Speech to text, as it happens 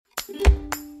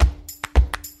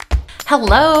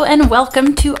Hello and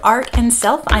welcome to Art and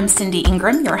Self. I'm Cindy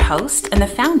Ingram, your host and the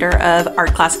founder of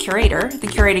Art Class Curator, the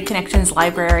Curated Connections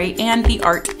Library, and the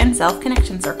Art and Self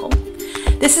Connection Circle.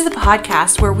 This is a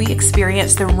podcast where we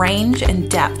experience the range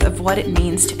and depth of what it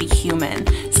means to be human,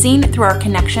 seen through our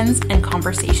connections and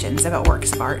conversations about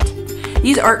works of art.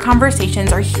 These art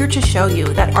conversations are here to show you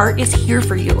that art is here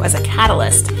for you as a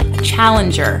catalyst, a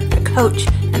challenger, a coach,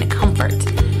 and a comfort.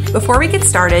 Before we get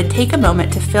started, take a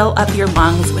moment to fill up your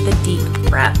lungs with a deep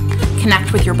breath.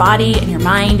 Connect with your body and your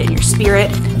mind and your spirit,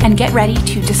 and get ready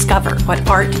to discover what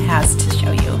art has to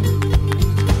show you.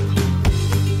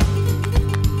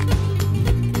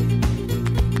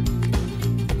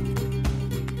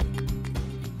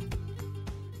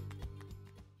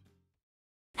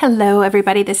 Hello,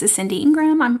 everybody. This is Cindy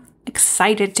Ingram. I'm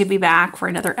excited to be back for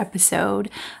another episode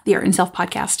of the Art and Self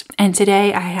podcast. And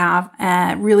today I have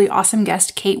a really awesome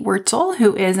guest, Kate Wurtzel,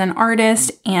 who is an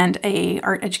artist and an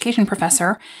art education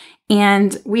professor.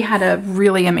 And we had a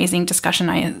really amazing discussion.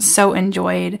 I so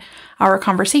enjoyed our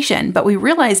conversation, but we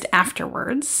realized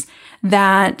afterwards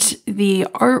that the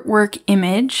artwork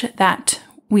image that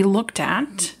we looked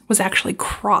at was actually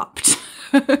cropped.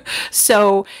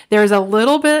 So there's a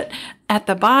little bit at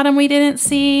the bottom we didn't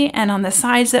see and on the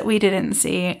sides that we didn't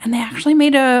see. And they actually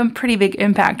made a pretty big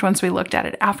impact once we looked at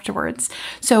it afterwards.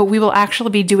 So we will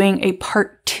actually be doing a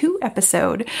part 2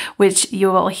 episode, which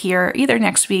you will hear either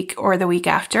next week or the week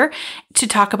after, to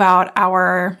talk about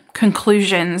our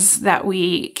conclusions that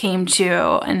we came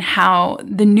to and how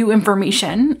the new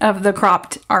information of the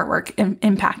cropped artwork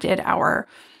impacted our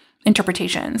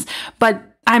interpretations. But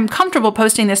I'm comfortable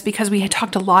posting this because we had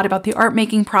talked a lot about the art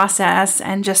making process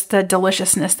and just the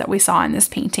deliciousness that we saw in this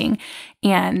painting.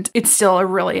 And it's still a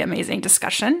really amazing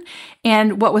discussion.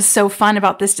 And what was so fun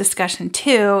about this discussion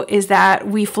too is that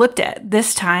we flipped it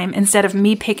this time. Instead of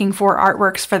me picking 4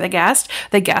 artworks for the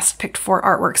guest picked 4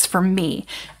 artworks for me.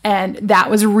 And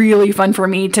that was really fun for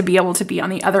me to be able to be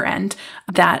on the other end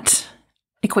of that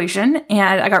equation,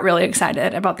 and I got really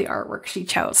excited about the artwork she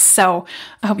chose. So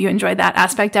I hope you enjoyed that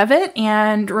aspect of it,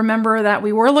 and remember that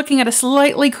we were looking at a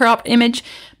slightly cropped image,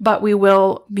 but we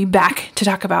will be back to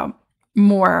talk about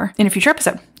more in a future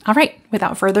episode. All right,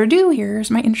 without further ado, here's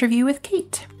my interview with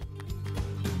Kate.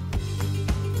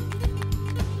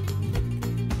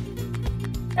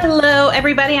 Hello,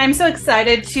 everybody. I'm so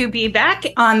excited to be back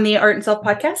on the Art and Self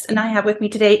podcast, and I have with me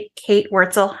today Kate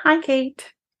Wurtzel. Hi,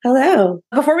 Kate. Hello.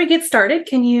 Before we get started,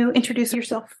 can you introduce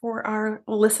yourself for our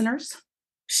listeners?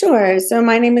 Sure. So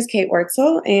my name is Kate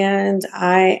Wurtzel, and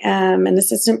I am an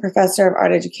assistant professor of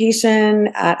art education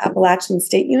at Appalachian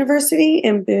State University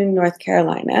in Boone, North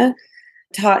Carolina.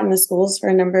 Taught in the schools for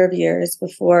a number of years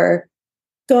before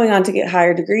going on to get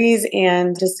higher degrees.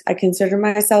 And I consider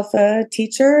myself a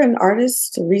teacher, an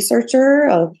artist, a researcher,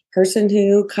 a person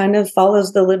who kind of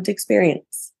follows the lived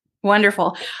experience.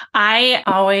 Wonderful. I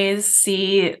always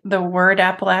see the word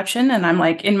Appalachian and I'm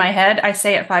like, in my head, I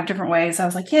say it 5 different ways. I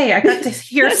was like, yay, I got to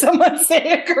hear someone say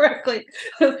it correctly.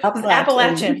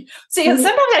 Appalachian. See,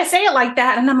 sometimes I say it like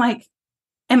that and I'm like,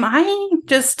 I don't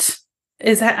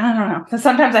know.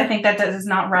 Sometimes I think that is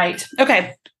not right.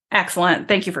 Okay. Excellent.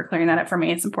 Thank you for clearing that up for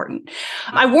me. It's important.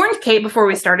 I warned Kate before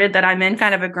we started that I'm in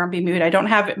kind of a grumpy mood. I don't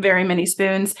have very many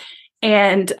spoons.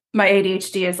 And my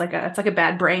ADHD is it's like a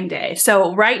bad brain day.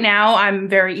 So right now I'm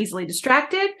very easily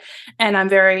distracted and I'm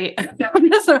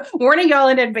just warning y'all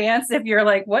in advance. If you're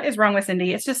like, what is wrong with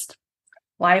Cindy? It's just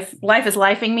life is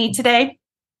lifing me today.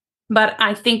 But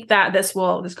I think that this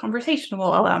conversation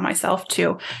will allow myself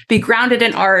to be grounded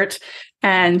in art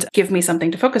and give me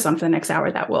something to focus on for the next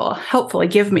hour that will hopefully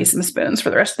give me some spoons for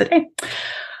the rest of the day.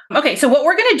 Okay. So what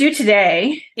we're going to do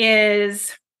today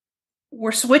is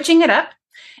we're switching it up.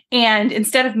 And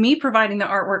instead of me providing the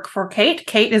artwork for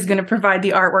Kate is going to provide the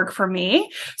artwork for me.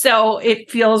 So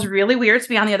it feels really weird to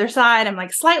be on the other side. I'm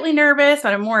like slightly nervous,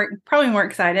 but I'm probably more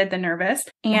excited than nervous.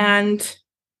 And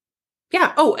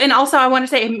yeah. Oh, and also I want to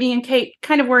say me and Kate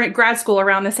kind of were at grad school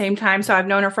around the same time. So I've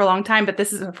known her for a long time, but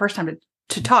this is the first time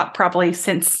to talk probably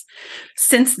since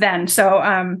then. So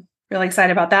I'm really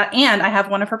excited about that. And I have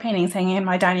one of her paintings hanging in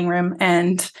my dining room,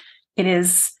 and it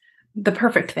is the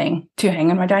perfect thing to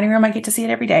hang in my dining room. I get to see it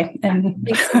every day, and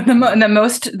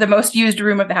the most used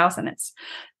room of the house, and it's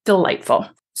delightful.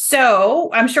 So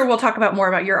I'm sure we'll talk about more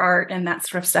about your art and that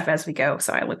sort of stuff as we go.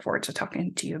 So I look forward to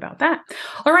talking to you about that.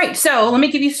 All right. So let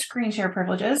me give you screen share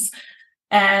privileges,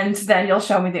 and then you'll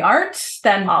show me the art.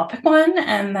 Then I'll pick one,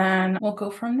 and then we'll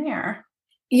go from there.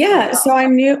 Yeah. So I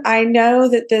know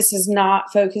that this is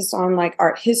not focused on like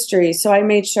art history. So I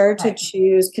made sure to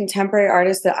choose contemporary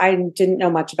artists that I didn't know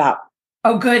much about.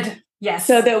 Oh, good. Yes.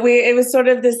 So that it was sort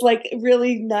of this like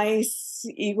really nice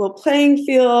equal playing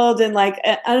field and like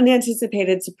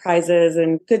unanticipated surprises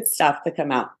and good stuff to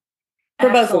come out for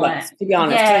both of us, to be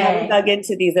honest. I haven't dug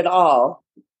into these at all.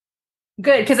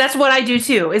 Good, because that's what I do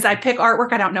too, is I pick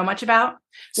artwork I don't know much about.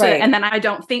 So, and then I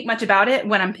don't think much about it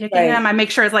when I'm picking them. I make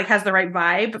sure it's like has the right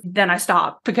vibe. Then I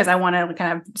stop because I want to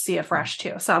kind of see it fresh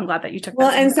too. So I'm glad that you took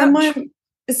that. And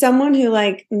someone who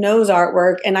like knows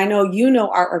artwork, and I know you know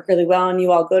artwork really well, and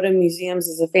you all go to museums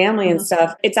as a family and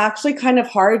stuff. It's actually kind of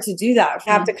hard to do that.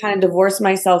 I have to kind of divorce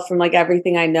myself from like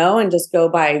everything I know and just go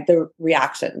by the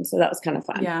reaction. So that was kind of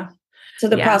fun. Yeah. So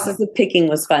the process of picking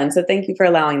was fun. So thank you for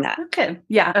allowing that. Okay.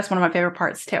 Yeah, that's one of my favorite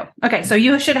parts too. Okay, so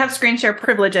you should have screen share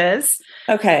privileges.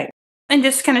 Okay. And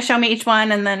just kind of show me each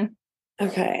one and then.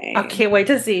 Okay. I can't wait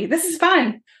to see. This is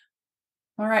fun.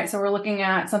 All right, so we're looking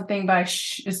at something by, I'm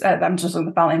just looking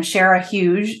at the file name, Shara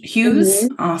Hughes.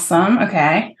 Mm-hmm. Awesome.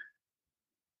 Okay.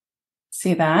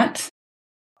 See that.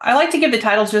 I like to give the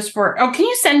titles just for, can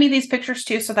you send me these pictures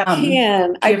too? So that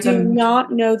I do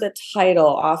not know the title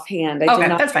offhand. I do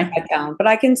not that's fine. That down, but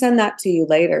I can send that to you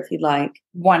later if you'd like.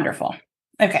 Wonderful.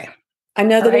 Okay. I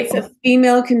know that it's a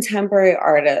female contemporary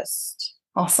artist.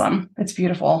 Awesome. It's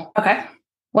beautiful. Okay.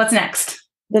 What's next?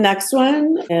 The next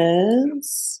one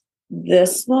is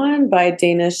this one by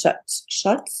Dana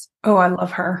Schutz. Oh, I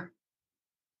love her.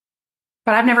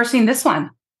 But I've never seen this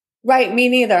one. Right, me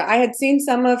neither. I had seen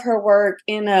some of her work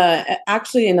in a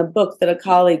book that a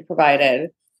colleague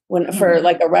provided for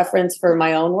like a reference for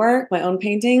my own work, my own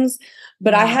paintings,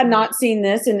 but I had not seen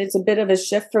this, and it's a bit of a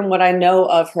shift from what I know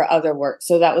of her other work.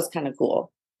 So that was kind of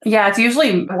cool. Yeah, it's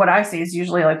usually what I see is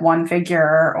usually like one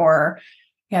figure or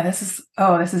this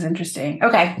is interesting.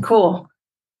 Okay, cool.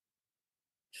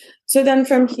 So then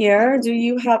from here, do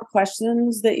you have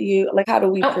questions that you like? How do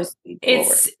we proceed forward?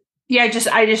 I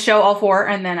just show all four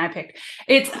and then I pick.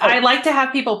 I like to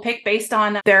have people pick based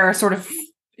on their sort of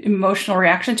emotional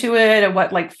reaction to it and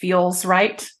what like feels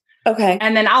right. Okay.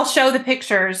 And then I'll show the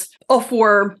pictures all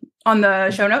four on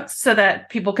the show notes so that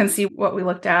people can see what we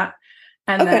looked at.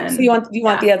 And then so you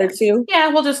want the other two? Yeah,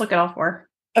 we'll just look at all four.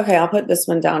 Okay, I'll put this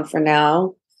one down for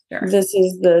now. Sure. This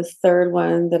is the third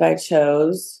one that I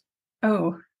chose.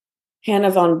 Oh.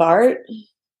 Hannah von Bart.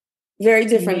 Very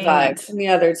different vibe from the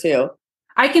other two.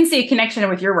 I can see a connection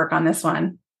with your work on this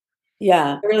one.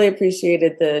 Yeah, I really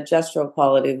appreciated the gestural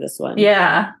quality of this one.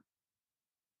 Yeah.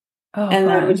 Oh, and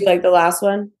then would you like the last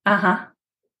one? Uh-huh.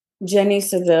 Jenny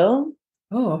Saville.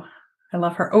 Oh, I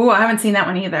love her. Oh, I haven't seen that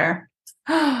one either.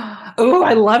 Oh,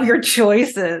 I love your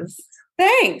choices.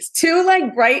 Thanks. Two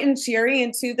like bright and cheery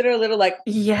and two that are a little like.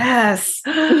 Yes.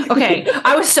 Okay.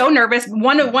 I was so nervous.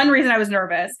 One reason I was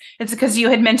nervous, it's because you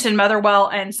had mentioned Motherwell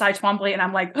and Cy Twombly, and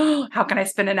I'm like, oh, how can I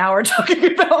spend an hour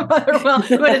talking about Motherwell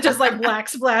when it's just like black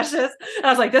splashes? And I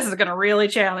was like, this is going to really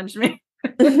challenge me.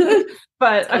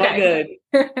 But okay.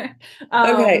 Good.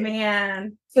 Okay.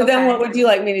 Man. So then what would you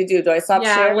like me to do? Do I stop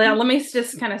sharing? Yeah, let me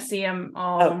just kind of see them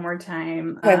all one more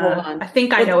time. Okay, hold on. I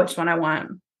think I know which one I want.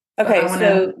 Okay,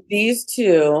 so these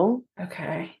two.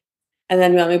 Okay. And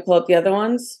then you want me to pull up the other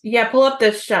ones? Yeah, pull up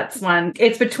the Schutz one.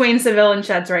 It's between Saville and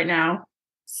Schutz right now.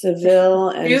 Saville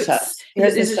and Schutz.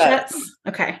 Is it Schutz?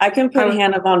 Okay. I can put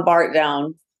Hannah von Bart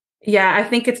down. Yeah, I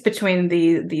think it's between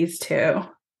these two.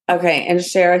 Okay, and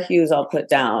Shara Hughes I'll put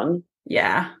down.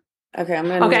 Yeah. Okay, I'm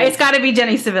gonna. Okay, it's got to be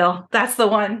Jenny Saville. That's the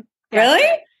one. Yeah.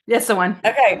 Really? That's the one.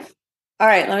 Okay. All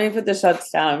right, let me put the Schutz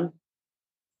down.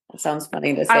 That sounds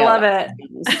funny to say. I love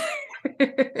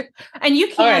it. And you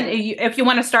can, if you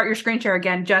want to start your screen share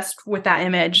again, just with that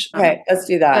image. Okay, let's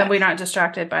do that. Then we're not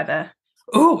distracted by the.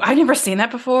 Oh, I've never seen that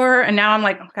before, and now I'm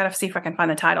like, gotta see if I can find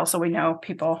the title so we know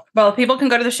people. Well, people can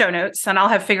go to the show notes, and I'll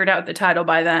have figured out the title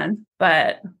by then.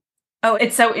 But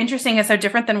it's so interesting. It's so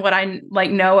different than what I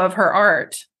like know of her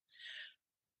art.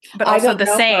 But also the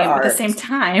same at the same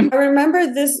time. I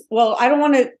remember this. Well, I don't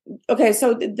want to. Okay,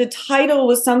 so the title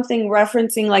was something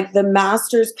referencing like the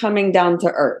masters coming down to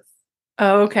earth.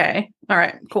 Oh, okay. All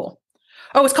right. Cool.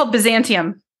 Oh, it's called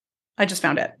Byzantium. I just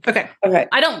found it. Okay. Okay.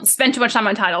 I don't spend too much time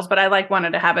on titles, but I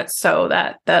wanted to have it so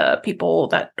that the people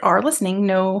that are listening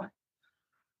know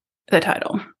the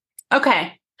title.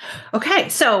 Okay. Okay.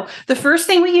 So the first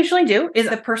thing we usually do is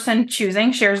the person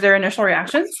choosing shares their initial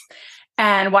reactions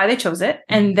and why they chose it.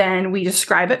 And then we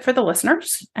describe it for the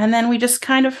listeners. And then we just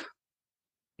kind of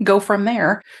go from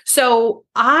there. So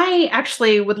I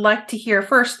actually would like to hear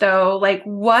first, though, like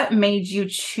what made you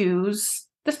choose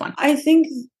this one? I think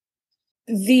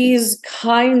these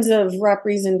kinds of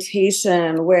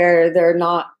representation where they're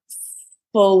not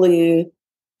fully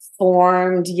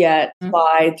formed yet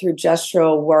applied through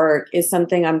gestural work is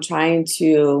something I'm trying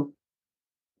to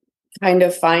kind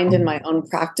of find in my own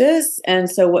practice. And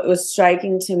so what was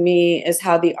striking to me is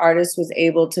how the artist was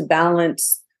able to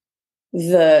balance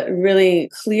the really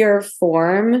clear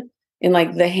form in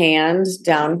like the hand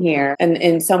down here and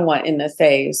in somewhat in the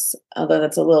face, although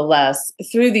that's a little less,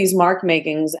 through these mark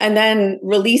makings, and then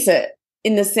release it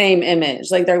in the same image.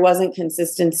 Like there wasn't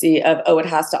consistency of, oh, it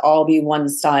has to all be one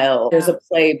style. There's a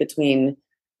play between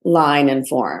line and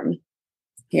form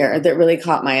here that really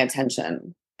caught my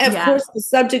attention. Of course, the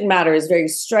subject matter is very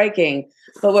striking,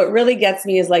 but what really gets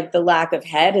me is like the lack of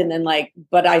head, and then like,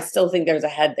 but I still think there's a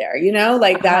head there, you know,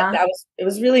 like that was, it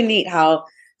was really neat how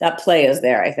that play is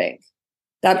there. I think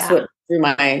that's what drew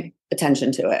my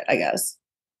attention to it, I guess.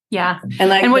 Yeah. And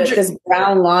like this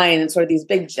brown line and sort of these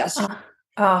big gestures.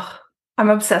 I'm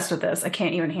obsessed with this. I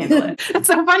can't even handle it. It's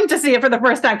so fun to see it for the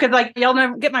first time because like y'all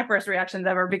never get my first reactions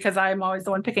ever because I'm always the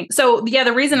one picking. So yeah,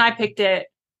 the reason I picked it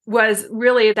was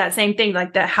really that same thing,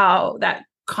 like that, how that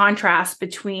contrast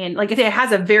between, like, it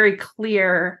has a very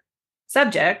clear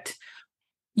subject,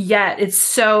 yet it's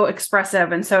so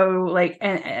expressive and so like,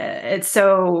 and it's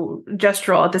so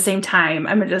gestural at the same time.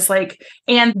 I'm just like,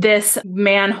 and this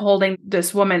man holding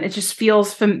this woman, it just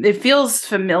feels, it feels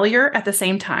familiar at the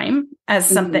same time as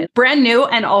something brand new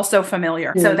and also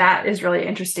familiar. So that is really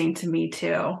interesting to me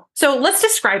too. So let's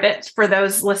describe it for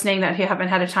those listening that haven't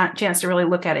had a chance to really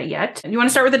look at it yet. You want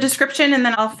to start with a description and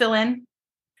then I'll fill in?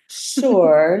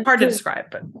 Sure. Hard to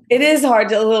describe, but it is a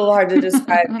little hard to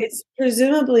describe. It's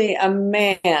presumably a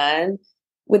man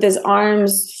with his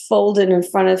arms folded in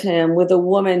front of him with a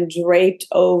woman draped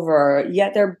over,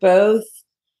 yet they're both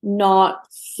not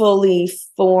fully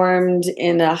formed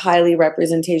in a highly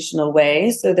representational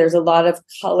way. So there's a lot of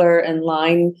color and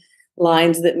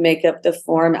lines that make up the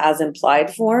form as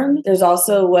implied form. There's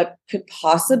also what could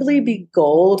possibly be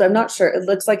gold. I'm not sure. It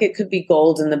looks like it could be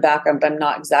gold in the background, but I'm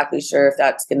not exactly sure if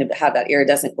that's going to have that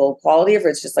iridescent gold quality, or if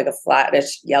it's just like a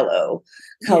flattish yellow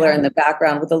color in the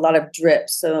background with a lot of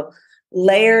drips. So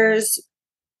layers,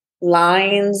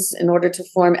 lines in order to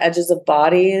form edges of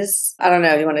bodies. I don't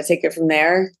know. You want to take it from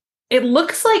there? It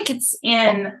looks like it's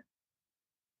in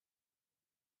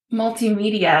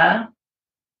multimedia.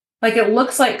 Like it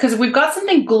looks like, because we've got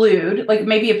something glued, like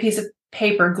maybe a piece of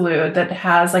paper glued that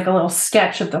has like a little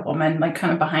sketch of the woman, like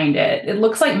kind of behind it. It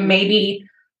looks like maybe,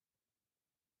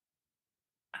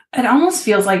 it almost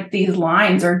feels like these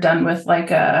lines are done with like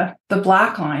the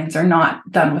black lines are not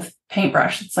done with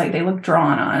paintbrush. It's like they look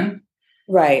drawn on.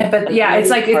 Right. But yeah,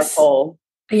 it's like charcoal.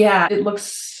 It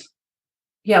looks,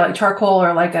 like charcoal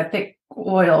or like a thick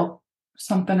oil,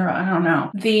 something, or I don't know.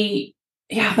 The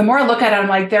more I look at it, I'm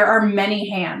like, there are many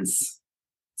hands.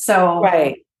 So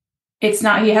it's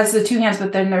not, he has the two hands,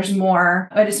 but then there's more.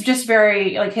 But it's just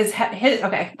very like his okay.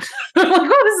 I'm like,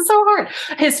 oh, this is so hard.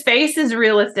 His face is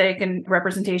realistic and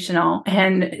representational,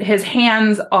 and his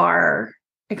hands are,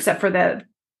 except for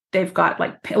they've got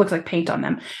like, it looks like paint on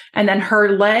them. And then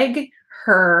her leg,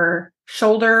 her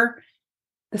shoulder,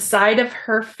 the side of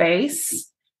her face,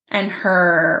 and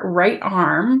her right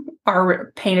arm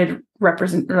are painted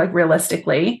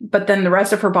realistically, but then the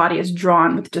rest of her body is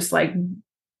drawn with just like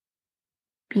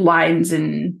lines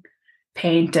and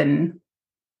paint and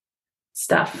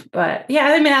stuff. But yeah,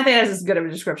 I mean, I think that's as good of a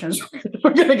description as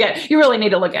we're gonna get. You really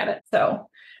need to look at it. So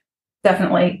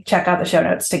definitely check out the show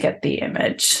notes to get the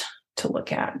image to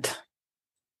look at.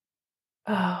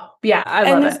 Oh, yeah,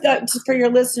 I love it. For your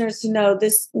listeners to know,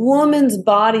 this woman's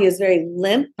body is very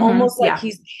limp, almost like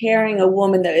he's carrying a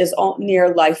woman that is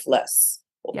near lifeless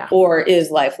or is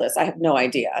lifeless. I have no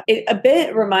idea. It a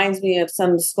bit reminds me of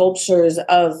some sculptures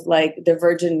of like the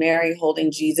Virgin Mary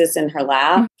holding Jesus in her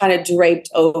lap, kind of draped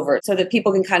over, so that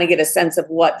people can kind of get a sense of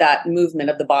what that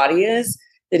movement of the body is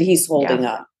that he's holding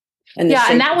up. And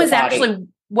that was actually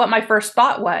what my first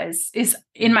thought was, is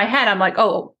in my head, I'm like,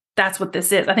 oh, that's what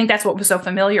this is. I think that's what was so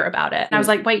familiar about it. And I was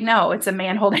like, wait, no, it's a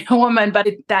man holding a woman, but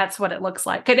that's what it looks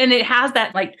like. And it has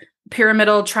that like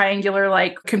pyramidal triangular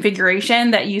like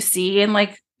configuration that you see in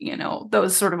like, you know,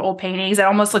 those sort of old paintings. It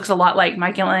almost looks a lot like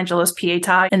Michelangelo's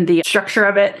Pietà in the structure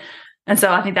of it. And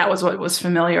so I think that was what was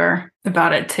familiar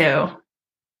about it too.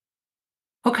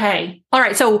 Okay. All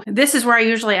right. So this is where I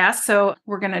usually ask. So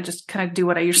we're going to just kind of do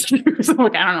what I usually do. So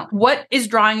like, I don't know. What is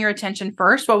drawing your attention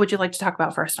first? What would you like to talk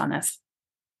about first on this?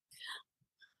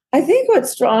 I think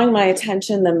what's drawing my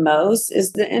attention the most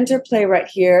is the interplay right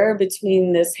here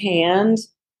between this hand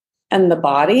and the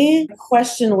body. I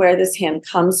question where this hand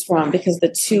comes from because the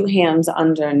two hands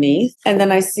underneath. And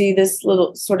then I see this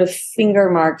little sort of finger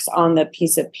marks on the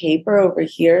piece of paper over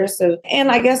here. So,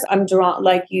 and I guess I'm drawn,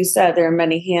 like you said, there are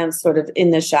many hands sort of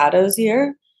in the shadows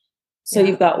here. So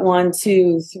you've got 1,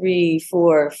 2, 3,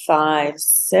 4, 5,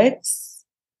 6.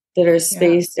 that are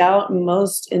spaced out,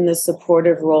 most in the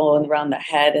supportive role and around the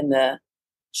head and the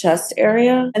chest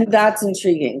area. And that's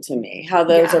intriguing to me, how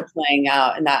those are playing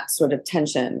out and that sort of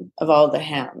tension of all the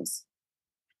hands.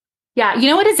 Yeah. You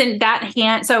know what is in that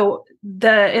hand? So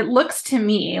it looks to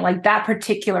me like that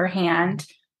particular hand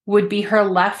would be her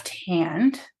left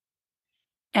hand.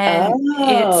 And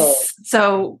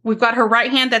so we've got her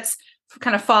right hand that's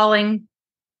kind of falling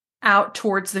out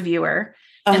towards the viewer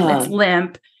and it's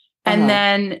limp. And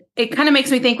then it kind of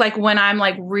makes me think like when I'm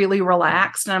like really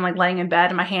relaxed and I'm like laying in bed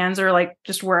and my hands are like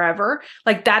just wherever,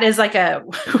 like that is like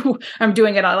I'm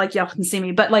doing it all like y'all can see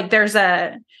me, but like there's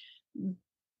a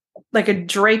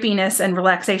drapiness and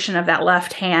relaxation of that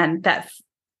left hand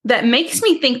that makes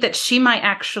me think that she might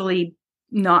actually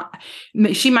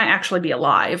be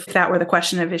alive. If that were the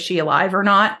question of is she alive or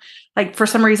not, like for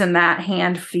some reason that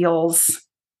hand feels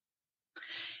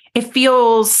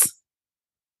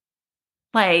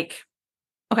like,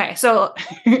 okay, so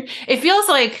it feels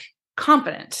like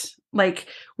confident, like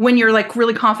when you're like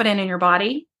really confident in your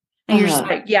body and you're just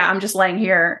like, yeah, I'm just laying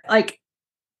here. Like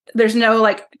there's no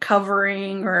like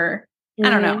covering or I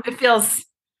don't know. It feels,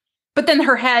 but then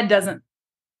her head doesn't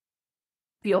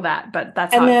feel that, but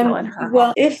that's how I feel in her.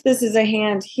 Well, if this is a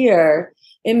hand here,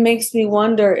 it makes me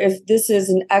wonder if this is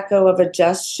an echo of a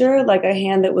gesture, like a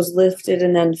hand that was lifted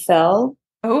and then fell.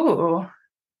 Oh,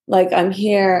 like I'm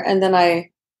here and then I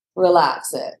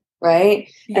relax it,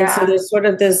 right? Yeah. And so there's sort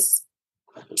of this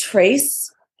trace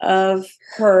of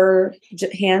her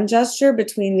hand gesture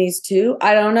between these two.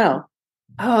 I don't know.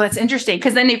 Oh, that's interesting.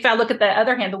 Because then if I look at the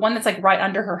other hand, the one that's like right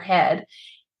under her head,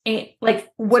 like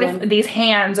what if these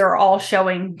hands are all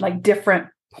showing like different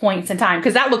points in time?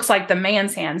 Because that looks like the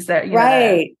man's hands that, you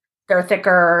know, they're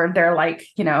thicker. They're like,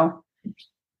 you know,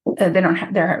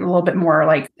 they're a little bit more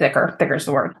like thicker is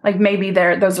the word. Like maybe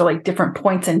those are like different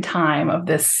points in time of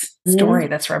this story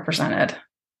that's represented.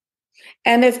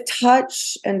 And if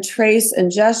touch and trace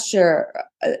and gesture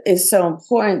is so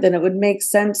important, then it would make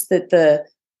sense that the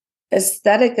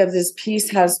aesthetic of this piece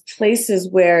has places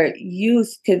where you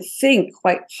could think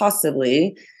quite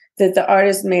possibly that the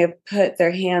artist may have put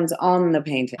their hands on the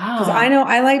painting. Because I know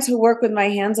I like to work with my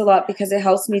hands a lot because it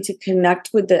helps me to connect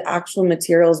with the actual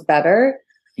materials better.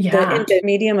 Yeah. The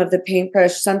medium of the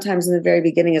paintbrush sometimes in the very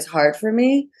beginning is hard for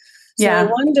me. So I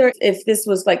wonder if this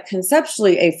was like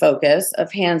conceptually a focus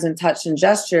of hands and touch and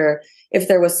gesture, if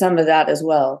there was some of that as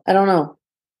well. I don't know.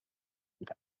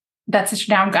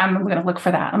 I'm going to look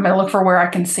for that. I'm going to look for where I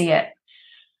can see it.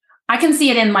 I can see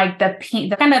it in like the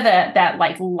pink, kind of that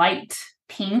like light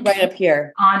pink. Right up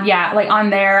here. Like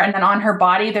on there. And then on her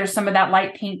body, there's some of that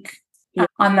light pink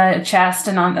on the chest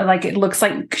and on like, it looks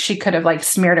like she could have like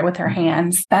smeared it with her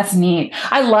hands. That's neat.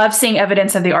 I love seeing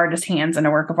evidence of the artist's hands in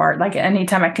a work of art. Like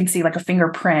anytime I can see like a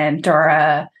fingerprint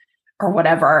or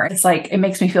whatever, it's like, it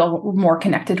makes me feel more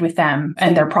connected with them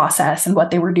and their process and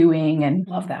what they were doing, and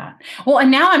love that. Well,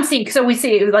 and now I'm seeing, so we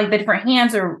see like the different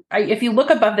hands if you look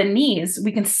above the knees,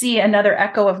 we can see another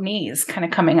echo of knees kind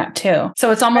of coming up too. So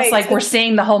it's almost like we're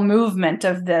seeing the whole movement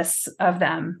of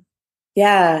them.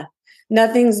 Yeah.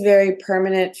 Nothing's very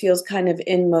permanent, feels kind of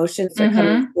in motion. They're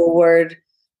coming forward.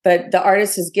 But the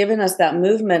artist has given us that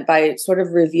movement by sort of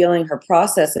revealing her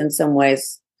process in some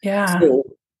ways. Yeah. Too.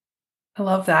 I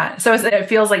love that. So it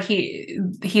feels like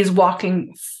he's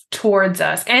walking towards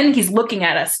us and he's looking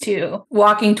at us too,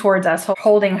 walking towards us,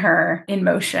 holding her in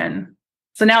motion.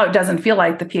 So now it doesn't feel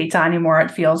like the Pietà anymore.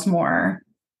 It feels more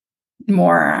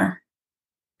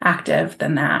active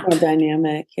than that. More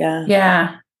dynamic. Yeah.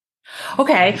 Yeah.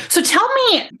 Okay. So tell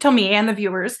me and the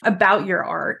viewers about your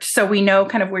art. So we know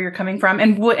kind of where you're coming from,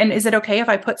 and is it okay if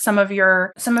I put some of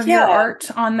your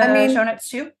art on the show notes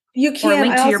too? You can. Or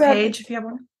link to your page if you have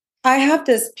one. I have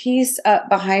this piece up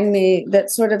behind me that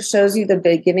sort of shows you the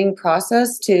beginning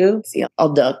process too. See,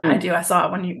 I'll duck. I do. I saw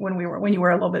it when you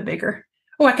were a little bit bigger.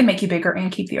 Oh, I can make you bigger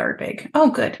and keep the art big. Oh,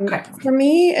 good. Okay. For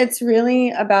me, it's really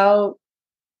about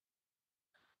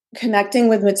connecting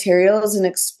with materials and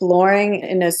exploring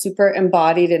in a super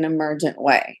embodied and emergent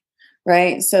way,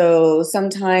 right? So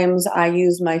sometimes I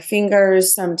use my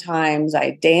fingers, sometimes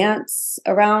I dance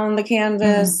around the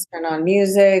canvas, turn on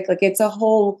music. Like it's a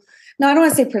whole, no, I don't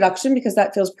want to say production because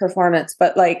that feels performance,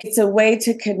 but like it's a way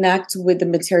to connect with the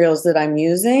materials that I'm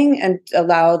using and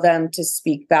allow them to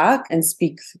speak back and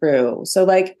speak through. So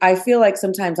like, I feel like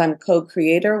sometimes I'm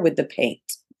co-creator with the paint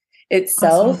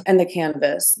itself and the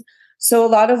canvas. So a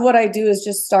lot of what I do is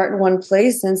just start in one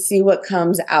place and see what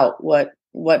comes out, what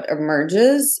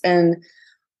emerges. And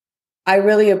I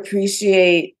really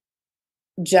appreciate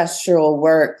gestural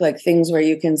work, like things where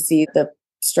you can see the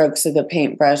strokes of the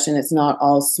paintbrush and it's not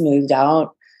all smoothed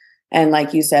out. And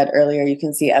like you said earlier, you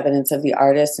can see evidence of the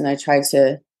artist. And I try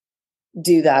to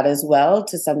do that as well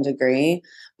to some degree.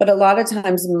 But a lot of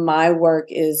times my work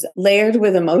is layered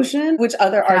with emotion, which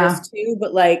other artists do.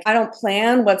 But like, I don't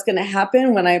plan what's going to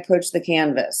happen when I approach the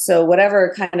canvas. So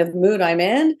whatever kind of mood I'm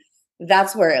in,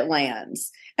 that's where it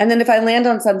lands. And then if I land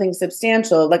on something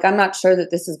substantial, like I'm not sure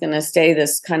that this is going to stay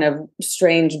this kind of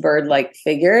strange bird-like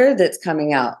figure that's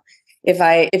coming out. If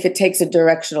it takes a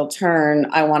directional turn,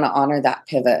 I want to honor that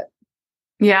pivot.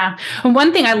 Yeah. And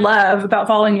one thing I love about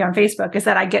following you on Facebook is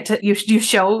that I get to, you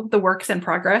show the works in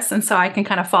progress. And so I can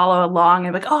kind of follow along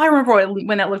and like, oh, I remember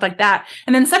when it looked like that.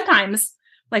 And then sometimes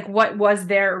like what was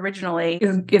there originally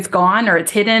it's gone or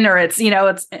it's hidden or it's,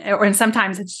 and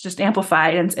sometimes it's just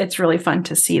amplified. And it's really fun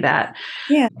to see that,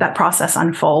 that process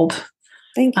unfold.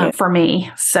 Thank you. For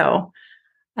me. So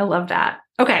I love that.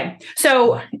 Okay.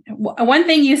 So one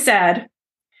thing you said,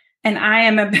 and I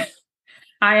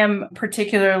am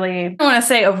particularly, I don't want to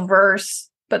say averse,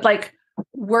 but like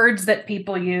words that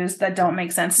people use that don't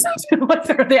make sense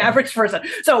to the average person.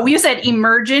 So you said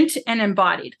emergent and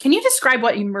embodied. Can you describe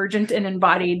what emergent and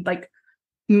embodied like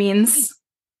means?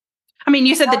 I mean,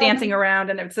 you said the dancing around,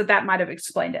 and so that might have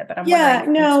explained it, but I'm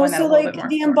so like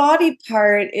the embodied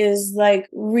part is like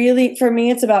really, for me,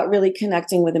 it's about really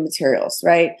connecting with the materials,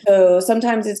 right? So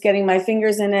sometimes it's getting my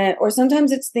fingers in it, or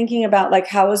sometimes it's thinking about like,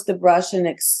 how is the brush an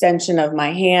extension of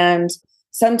my hand?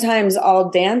 Sometimes I'll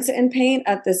dance and paint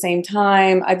at the same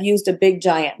time. I've used a big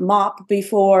giant mop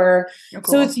before. Oh,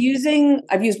 cool. So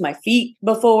I've used my feet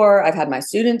before. I've had my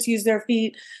students use their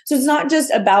feet. So it's not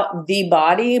just about the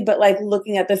body, but like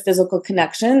looking at the physical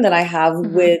connection that I have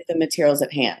with the materials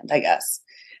at hand, I guess.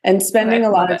 And spending a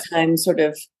lot of time sort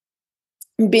of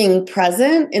being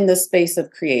present in the space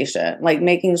of creation, like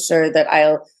making sure that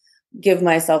I'll give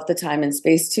myself the time and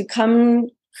space to come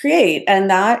create. And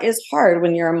that is hard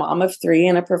when you're a mom of 3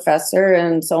 and a professor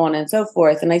and so on and so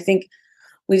forth. And I think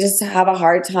we just have a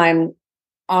hard time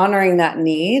honoring that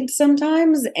need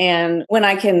sometimes. And when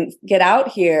I can get out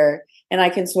here and I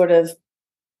can sort of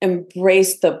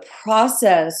embrace the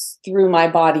process through my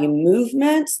body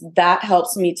movements, that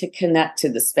helps me to connect to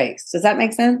the space. Does that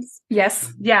make sense?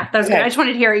 Yes. Yeah. That's good. I just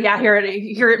wanted to hear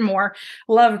it more.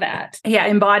 Love that. Yeah.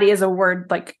 Embody is a word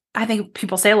like I think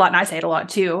people say a lot and I say it a lot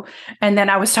too. And then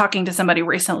I was talking to somebody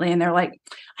recently and they're like,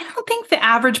 I don't think the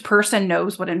average person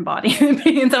knows what embodiment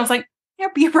means. I was like, yeah,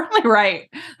 you're probably right.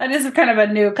 That is kind of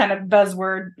a new kind of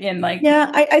buzzword in like. Yeah,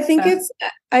 I think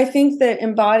I think that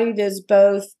embodied is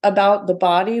both about the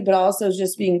body, but also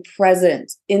just being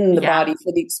present in the body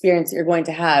for the experience that you're going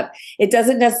to have. It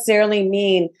doesn't necessarily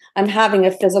mean I'm having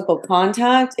a physical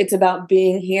contact. It's about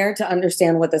being here to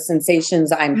understand what the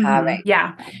sensations I'm having.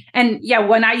 Yeah. And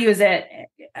when I use it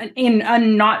in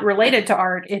not related to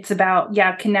art, it's about,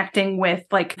 connecting with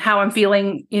like how I'm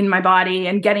feeling in my body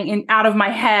and getting out of my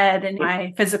head and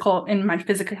my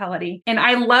physicality. And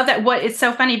I love that. It's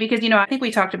so funny because, I think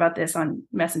we talked about this on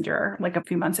Messenger like a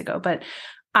few months ago, but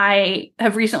I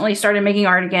have recently started making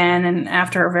art again and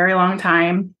after a very long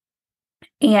time.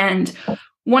 And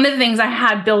one of the things I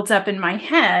had built up in my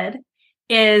head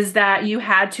is that you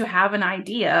had to have an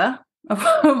idea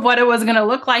of what it was going to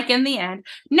look like in the end.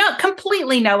 No,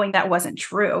 completely knowing that wasn't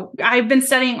true. I've been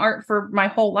studying art for my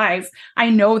whole life. I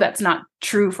know that's not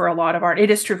true for a lot of art. It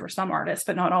is true for some artists,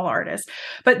 but not all artists.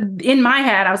 But in my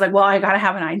head, I was like, well, I got to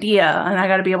have an idea and I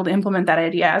got to be able to implement that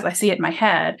idea as I see it in my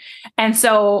head. And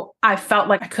so I felt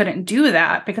like I couldn't do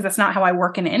that because that's not how I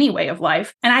work in any way of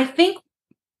life. And I think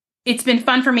it's been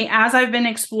fun for me as I've been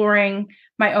exploring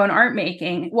my own art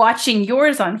making, watching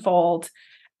yours unfold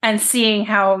and seeing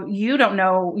how you don't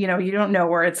know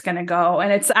where it's going to go.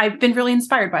 And I've been really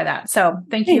inspired by that. So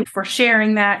thank you for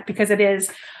sharing that because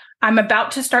I'm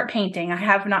about to start painting. I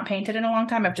have not painted in a long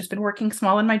time. I've just been working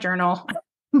small in my journal,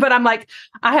 but I'm like,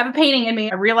 I have a painting in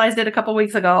me. I realized it a couple of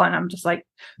weeks ago and I'm just like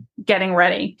getting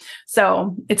ready.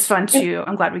 So it's fun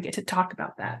I'm glad we get to talk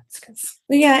about that.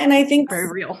 And I think it's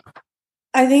very real.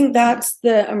 I think that's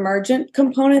the emergent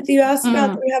component that you asked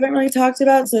about that we haven't really talked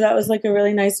about. So that was like a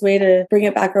really nice way to bring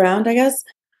it back around, I guess.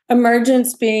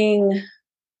 Emergence being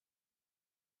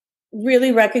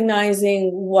really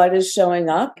recognizing what is showing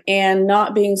up and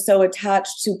not being so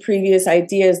attached to previous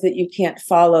ideas that you can't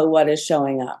follow what is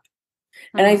showing up.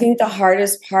 And I think the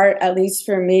hardest part, at least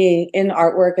for me in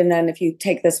artwork, and then if you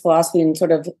take this philosophy and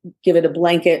sort of give it a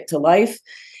blanket to life,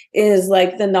 is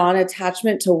like the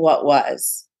non-attachment to what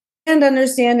was. And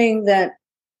understanding that,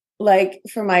 like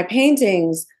for my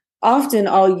paintings, often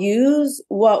I'll use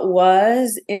what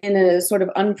was in a sort of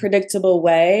unpredictable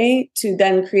way to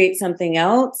then create something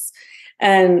else.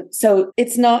 And so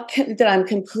it's not that I'm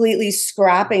completely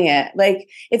scrapping it. Like,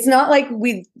 it's not like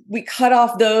we cut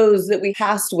off those that we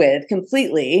passed with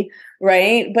completely,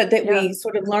 right? But that we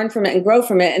sort of learn from it and grow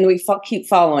from it, and we keep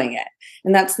following it.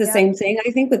 And that's the same thing, I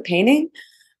think, with painting.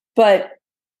 But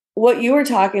what you were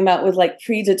talking about with like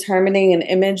predetermining an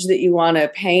image that you want to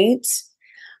paint,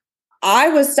 I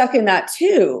was stuck in that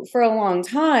too for a long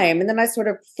time. And then I sort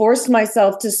of forced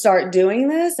myself to start doing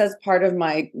this as part of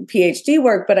my PhD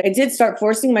work, but I did start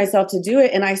forcing myself to do it.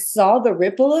 And I saw the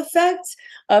ripple effect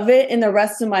of it in the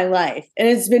rest of my life. And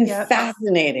it's been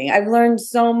fascinating. I've learned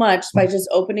so much by just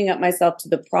opening up myself to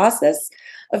the process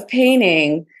of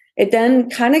painting. It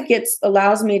then kind of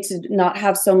allows me to not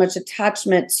have so much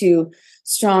attachment to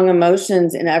strong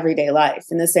emotions in everyday life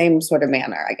in the same sort of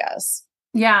manner, I guess.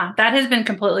 Yeah, that has been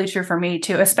completely true for me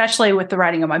too, especially with the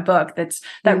writing of my book.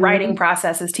 That writing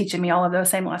process is teaching me all of those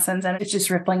same lessons, and it's just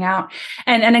rippling out.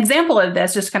 And an example of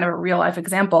this, just kind of a real life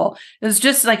example, is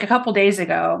just like a couple days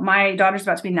ago. My daughter's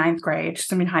about to be ninth grade.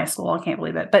 She's in high school. I can't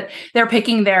believe it, but they're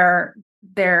picking their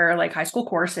like high school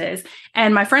courses.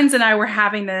 And my friends and I were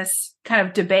having this kind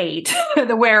of debate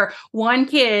where one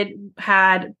kid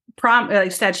had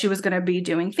said she was going to be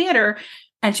doing theater.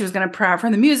 And she was going to prep for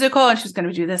the musical, and she was going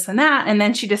to do this and that. And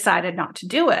then she decided not to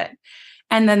do it.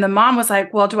 And then the mom was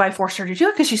like, well, do I force her to do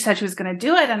it? Because she said she was going to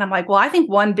do it. And I'm like, well, I think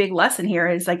one big lesson here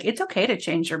is like, it's okay to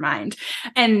change your mind.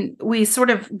 And we sort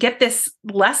of get this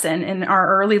lesson in our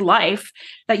early life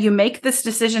that you make this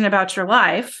decision about your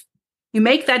life. You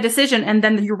make that decision, and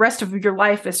then the rest of your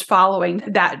life is following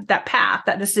that path,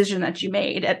 that decision that you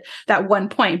made at that one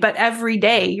point. But every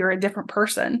day you're a different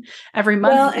person. Every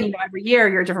month, every year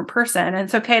you're a different person. And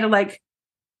it's okay to like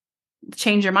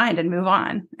change your mind and move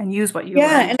on and use what you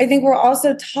learned. And I think we're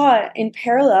also taught in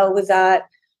parallel with that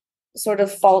sort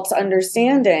of false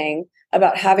understanding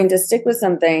about having to stick with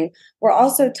something. We're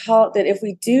also taught that if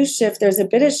we do shift, there's a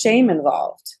bit of shame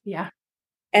involved. Yeah.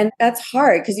 And that's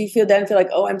hard because you feel like,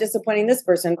 oh, I'm disappointing this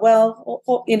person. Well,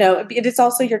 it's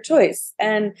also your choice.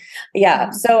 And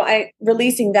so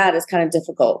releasing that is kind of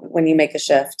difficult when you make a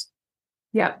shift.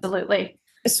 Yeah, absolutely.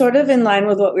 Sort of in line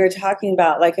with what we were talking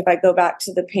about, like if I go back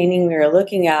to the painting we were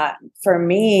looking at, for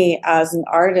me as an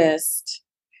artist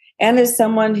and as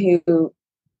someone who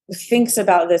thinks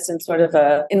about this in sort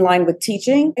of in line with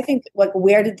teaching, I think like,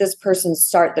 where did this person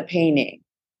start the painting?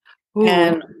 Ooh.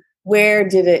 And where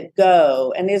did it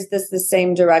go? And is this the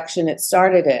same direction it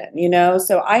started in?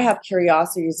 So I have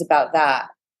curiosities about that.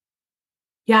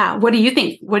 Yeah. What do you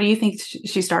think? What do you think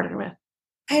she started with?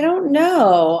 I don't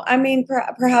know. I mean,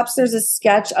 perhaps there's a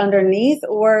sketch underneath,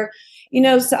 or,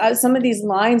 some of these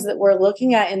lines that we're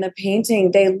looking at in the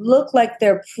painting, they look like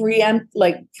they're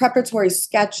preparatory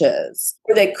sketches,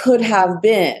 or they could have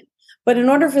been. But in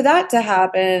order for that to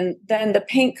happen, then the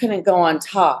paint couldn't go on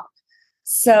top.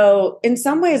 So in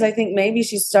some ways, I think maybe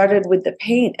she started with the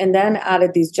paint and then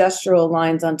added these gestural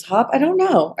lines on top. I don't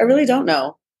know. I really don't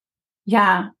know.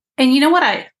 Yeah. And you know what?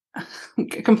 I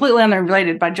completely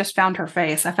unrelated, but I just found her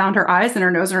face. I found her eyes and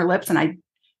her nose and her lips, and I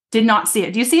did not see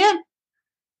it. Do you see it?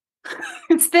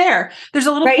 It's there. There's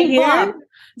a little pink blob.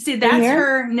 See, that's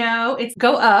her. No, it's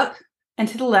go up and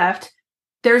to the left.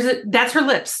 That's her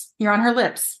lips. You're on her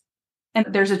lips. And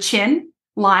there's a chin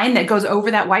line that goes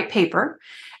over that white paper.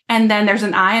 And then there's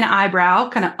an eye and eyebrow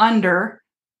kind of under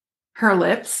her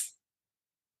lips.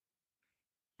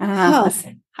 I don't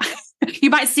know. You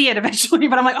might see it eventually,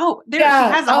 but I'm like, oh, there she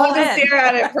has a whole head. I'll stare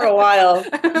at it for a while.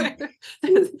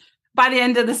 By the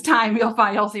end of this time, you'll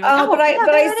see. Like, but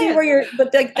I see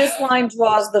but like this line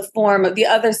draws the form of the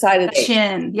other side of the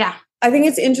chin. Yeah. I think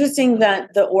it's interesting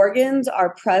that the organs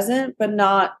are present, but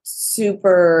not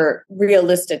super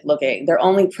realistic looking. They're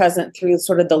only present through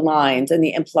sort of the lines and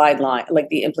the implied line, like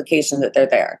the implication that they're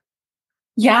there.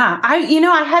 Yeah. I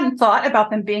hadn't thought about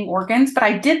them being organs, but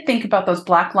I did think about those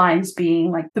black lines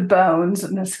being like the bones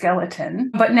and the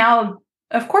skeleton. But now,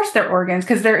 of course, they're organs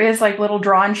because there is like little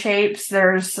drawn shapes.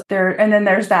 And then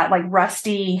there's that like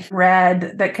rusty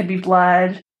red that could be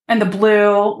blood, and the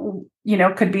blue,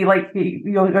 could be like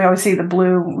you always see the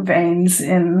blue veins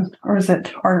or is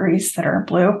it arteries that are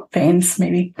blue veins?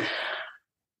 Maybe.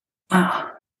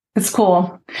 It's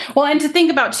cool. Well, and to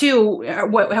think about too,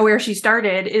 where she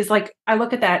started is like, I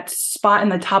look at that spot in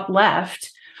the top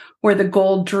left where the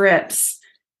gold drips,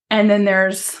 and then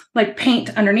there's like paint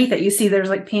underneath it. You see there's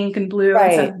like pink and blue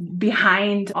and stuff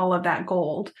behind all of that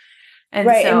gold. And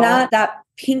and that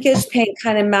pinkish paint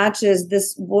kind of matches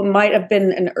this, what might have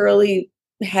been an early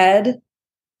head.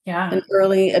 Yeah. An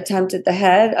early attempt at the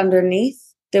head underneath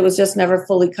that was just never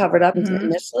fully covered up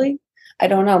initially. I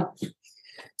don't know.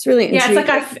 It's really Yeah, intriguing.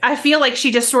 it's like I feel like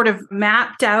she just sort of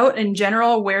mapped out in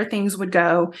general where things would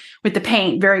go with the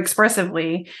paint very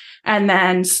expressively, and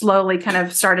then slowly kind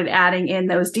of started adding in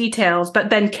those details,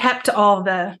 but then kept all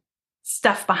the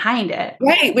stuff behind it.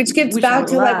 Right, which gets back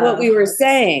to like what we were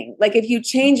saying. Like if you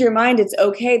change your mind, it's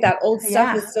okay. That old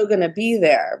stuff is still going to be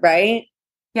there, right?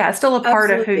 Yeah, it's still a part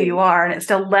of who you are, and it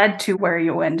still led to where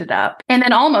you ended up. And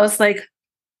then almost like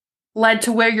led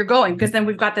to where you're going, because then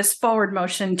we've got this forward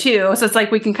motion too. So it's like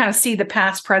we can kind of see the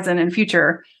past, present, and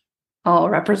future all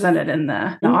represented in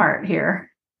the art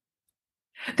here.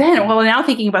 Then, well, now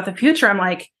thinking about the future, I'm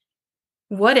like,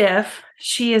 what if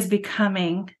she is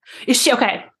she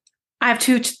okay? I have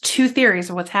two theories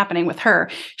of what's happening with her.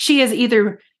 She is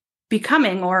either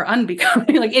becoming or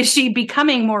unbecoming. Like, is she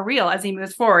becoming more real as he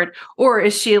moves forward, or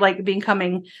is she like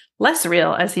becoming less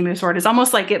real as he moves forward? It's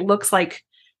almost like it looks like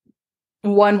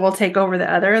one will take over the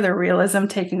other, the realism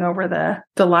taking over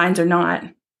the lines or not.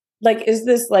 Like, is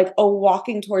this like a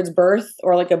walking towards birth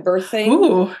or like a birth thing?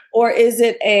 Ooh. Or is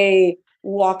it a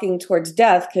walking towards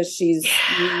death because she's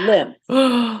limp?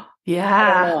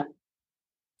 Yeah.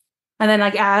 And then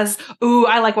like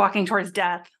I like walking towards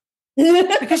death.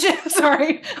 Because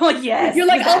sorry, I'm like, yes, you're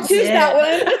like, I'll choose that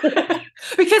one.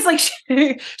 Because like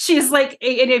she's like,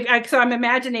 so I'm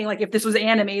imagining like if this was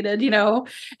animated, and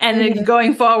then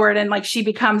going forward, and like she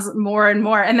becomes more and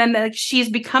more, and then like she's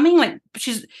becoming like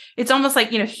it's almost like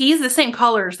he's the same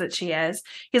colors that she is.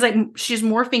 He's like she's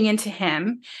morphing into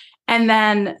him, and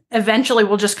then eventually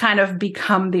will just kind of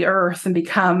become the earth and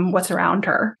become what's around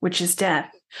her, which is death.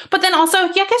 But then also,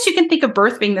 I guess you can think of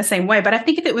birth being the same way. But I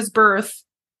think if it was birth,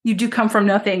 you do come from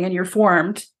nothing and you're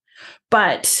formed.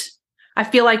 But I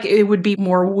feel like it would be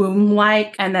more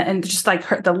womb-like, and just like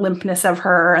the limpness of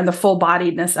her and the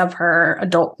full-bodiedness of her,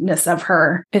 adultness of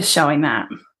her is showing that.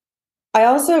 I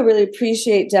also really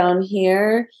appreciate down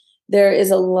here, there is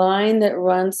a line that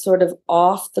runs sort of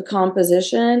off the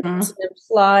composition. Mm-hmm. It's an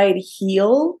implied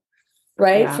heel,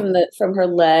 right? Yeah. From her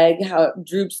leg, how it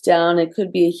droops down. It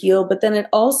could be a heel, but then it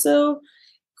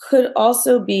could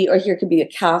also be, or here could be a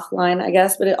calf line, I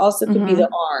guess, but it also could be the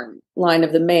arm line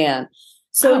of the man.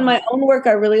 So in my own work,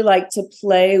 I really like to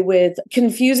play with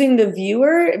confusing the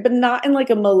viewer, but not in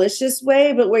like a malicious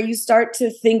way, but where you start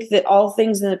to think that all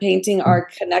things in the painting are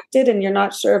connected and you're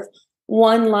not sure if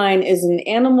one line is an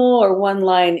animal or one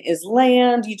line is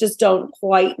land. You just don't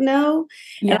quite know.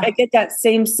 Yeah. And I get that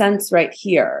same sense right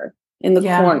here in the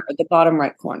corner, the bottom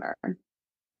right corner.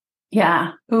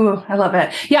 Yeah. Ooh, I love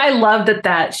it. Yeah, I love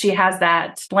that she has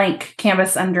that blank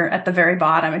canvas under at the very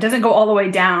bottom. It doesn't go all the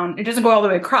way down. It doesn't go all the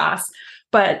way across,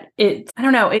 but I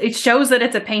don't know. It shows that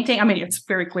it's a painting. I mean, it's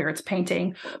very clear it's a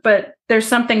painting, but there's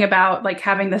something about like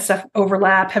having the stuff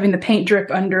overlap, having the paint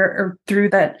drip under or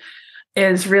through that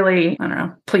is really, I don't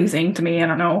know, pleasing to me. I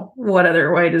don't know what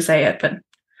other way to say it, but I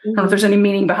don't know if there's any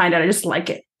meaning behind it. I just like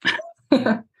it.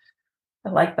 I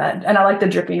like that. And I like the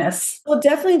drippiness. Well, it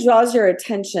definitely draws your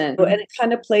attention. And it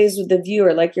kind of plays with the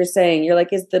viewer. Like you're saying, you're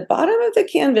like, is the bottom of the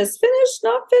canvas finished,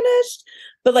 not finished?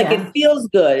 But like, it feels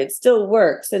good. It still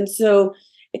works. And so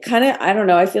it kind of, I don't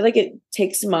know, I feel like it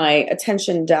takes my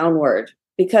attention downward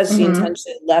because she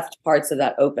intentionally left parts of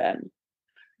that open.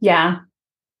 Yeah.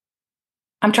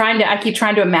 I keep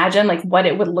trying to imagine like what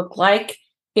it would look like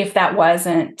if that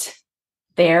wasn't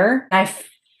there. I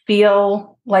feel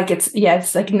like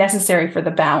it's like necessary for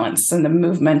the balance and the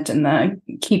movement and the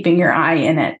keeping your eye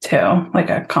in it too,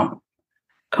 like a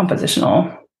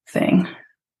compositional thing.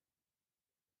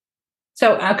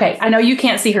 So, okay, I know you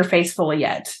can't see her face fully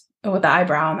yet with the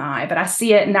eyebrow and the eye, but I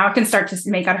see it. Now I can start to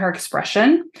make out her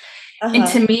expression. And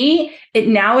to me, it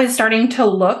now is starting to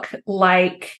look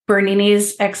like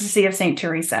Bernini's Ecstasy of St.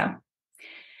 Teresa.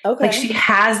 Okay. Like she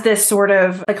has this sort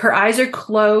of like her eyes are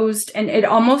closed and it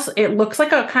looks like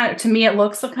it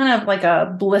looks kind of like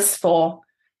a blissful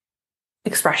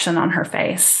expression on her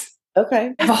face.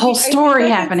 Okay. I have a whole story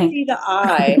happening. I see the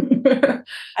eye.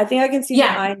 I think I can see the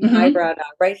eye and the eyebrow now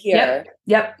right here.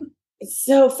 Yep. It's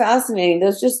so fascinating.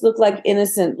 Those just look like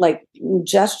innocent, like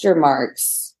gesture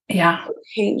marks. Yeah.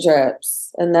 Paint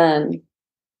drips. And then.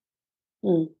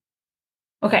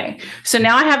 Okay. So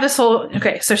now I have this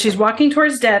so she's walking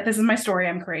towards death. This is my story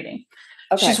I'm creating.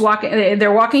 Okay.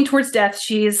 They're walking towards death.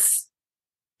 She's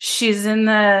in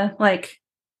the like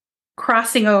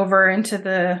crossing over into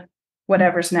the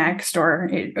whatever's next or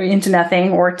into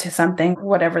nothing or to something,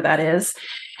 whatever that is.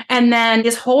 And then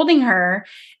is holding her.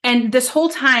 And this whole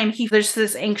time there's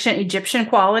this ancient Egyptian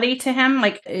quality to him.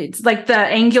 Like it's like the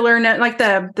angular, like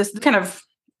this kind of,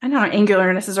 I don't know,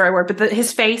 angularness is the right word, but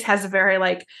his face has a very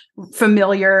like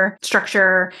familiar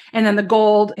structure. And then the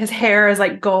gold, his hair is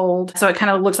like gold. So it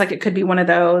kind of looks like it could be one of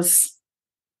those.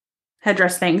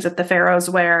 headdress things that the pharaohs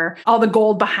wear, all the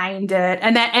gold behind it.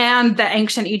 And the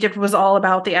ancient Egypt was all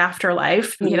about the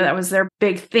afterlife. Mm-hmm. That was their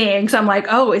big thing. So I'm like,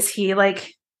 oh, is he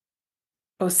like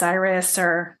Osiris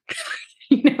or,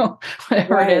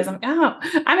 whatever it is. I'm like, oh,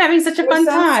 I'm having such a fun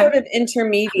some time. sort of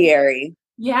intermediary.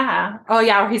 Yeah. Oh,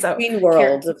 yeah. Or he's a green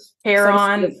world.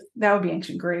 Charon. That would be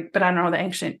ancient Greek, but I don't know the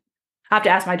ancient. I have to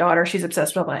ask my daughter. She's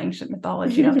obsessed with ancient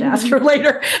mythology. I have to ask her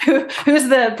later. Who's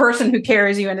the person who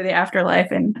carries you into the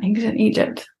afterlife in ancient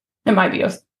Egypt? It might be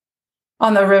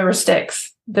on the river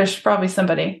Styx. There's probably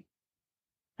somebody.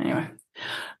 Anyway.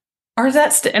 Or is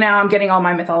that now I'm getting all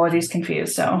my mythologies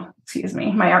confused. So excuse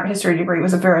me. My art history degree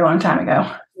was a very long time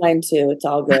ago. Mine too. It's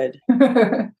all good.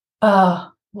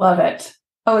 Oh, love it.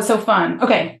 Oh, it's so fun.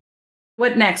 Okay.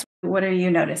 What next? What are you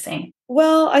noticing?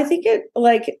 Well, I think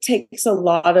it takes a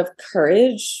lot of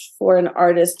courage for an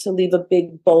artist to leave a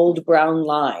big, bold brown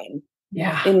line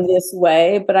in this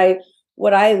way. But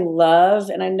what I love,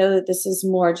 and I know that this is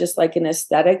more just like an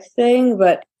aesthetic thing,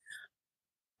 but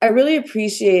I really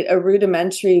appreciate a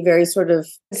rudimentary, very sort of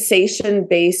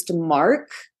sensation-based mark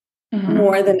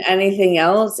more than anything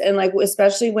else. And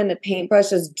especially when the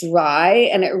paintbrush is dry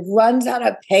and it runs out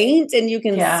of paint and you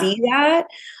can see that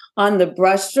on the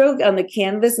brushstroke on the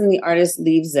canvas and the artist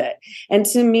leaves it. And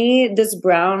to me, this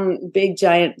brown, big,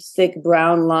 giant, thick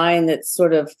brown line that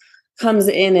sort of comes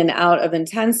in and out of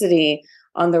intensity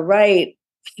on the right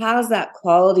has that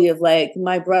quality of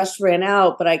my brush ran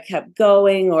out, but I kept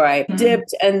going, or I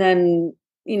dipped. And then,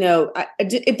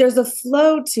 if there's a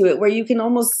flow to it where you can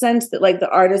almost sense that the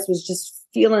artist was just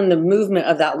feeling the movement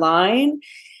of that line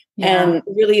and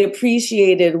really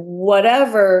appreciated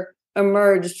whatever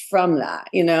emerged from that,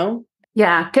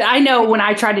 Yeah. 'Cause I know when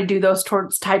I try to do those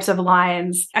types of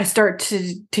lines, I start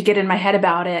to get in my head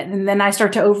about it. And then I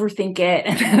start to overthink it.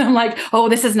 And then I'm like, oh,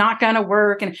 this is not going to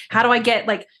work. And how do I get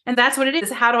and that's what it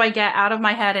is. How do I get out of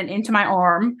my head and into my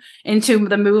arm, into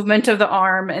the movement of the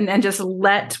arm, and then just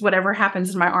let whatever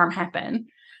happens in my arm happen.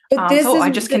 I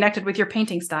just connected with your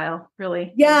painting style,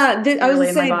 really. Yeah, I was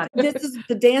just saying, this is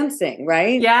the dancing,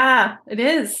 right? Yeah, it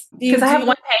is. Because I have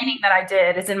one painting that I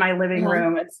did. It's in my living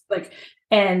room. It's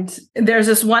and there's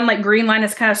this one green line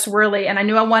that's kind of swirly, and I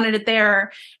knew I wanted it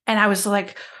there. And I was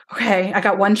like, okay, I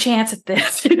got one chance at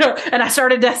this, and I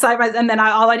started to decide, and then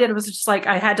all I did was just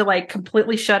I had to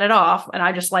completely shut it off. And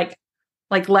I just let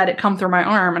it come through my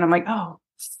arm. And I'm like,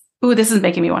 ooh, this is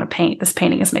making me want to paint. This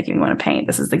painting is making me want to paint.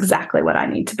 This is exactly what I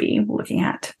need to be looking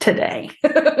at today.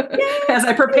 As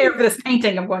I prepare for this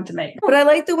painting I'm going to make. But I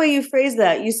like the way you phrased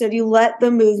that. You said you let the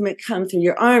movement come through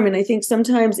your arm. And I think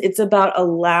sometimes it's about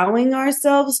allowing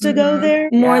ourselves to go there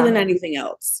more than anything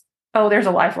else. Oh, there's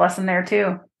a life lesson there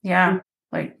too. Yeah.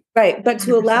 Right. But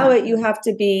to 100%. Allow it, you have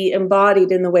to be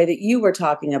embodied in the way that you were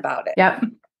talking about it. Yep.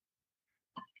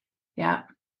 Yeah.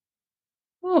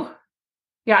 Ooh.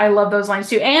 Yeah, I love those lines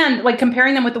too. And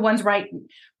comparing them with the ones right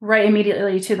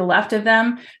immediately to the left of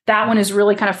them, that one is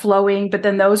really kind of flowing, but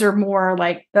then those are more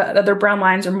the other brown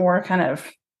lines are more kind of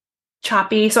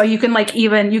choppy. So you can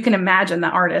you can imagine the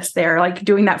artist there,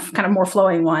 doing that kind of more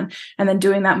flowing one and then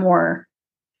doing that more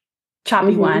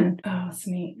choppy one. Oh, it's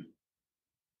neat.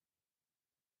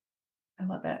 I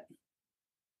love it.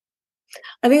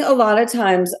 I think a lot of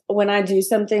times when I do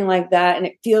something like that and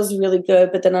it feels really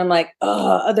good, but then I'm like,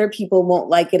 oh, other people won't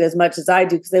like it as much as I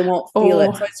do because they won't feel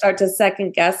it. So I start to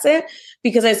second guess it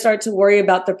because I start to worry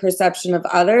about the perception of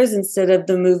others instead of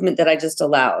the movement that I just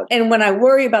allowed. And when I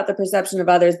worry about the perception of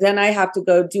others, then I have to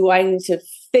go, do I need to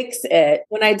fix it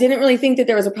when I didn't really think that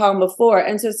there was a problem before?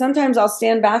 And so sometimes I'll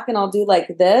stand back and I'll do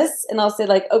this and I'll say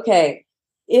okay,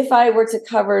 if I were to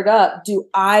cover it up, do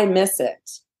I miss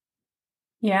it?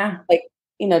 Yeah.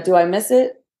 Do I miss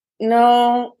it?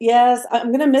 No. Yes. I'm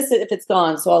going to miss it if it's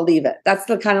gone. So I'll leave it. That's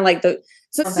the kind of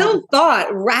still thought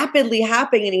rapidly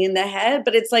happening in the head,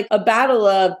 but it's a battle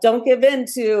of don't give in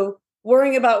to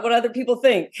worrying about what other people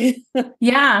think.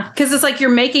 Yeah. Cause it's you're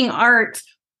making art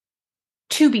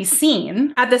to be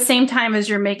seen at the same time as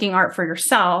you're making art for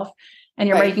yourself. And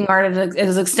you're making art as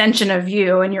an extension of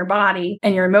you and your body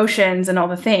and your emotions and all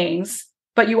the things.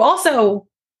 But you also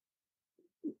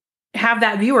have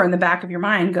that viewer in the back of your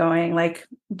mind going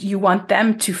do you want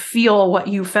them to feel what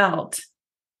you felt?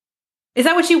 Is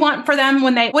that what you want for them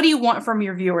what do you want from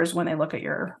your viewers when they look at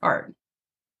your art?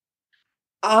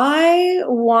 I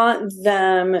want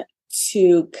them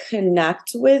to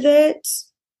connect with it,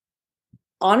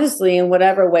 honestly, in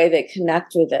whatever way they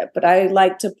connect with it. But I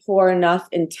like to pour enough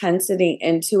intensity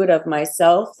into it of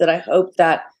myself that I hope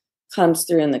that comes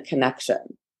through in the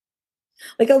connection.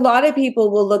 A lot of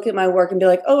people will look at my work and be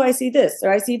like, oh, I see this,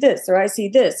 or I see this, or I see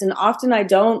this. And often I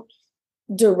don't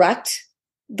direct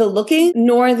the looking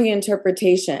nor the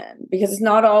interpretation, because it's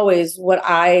not always what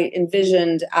I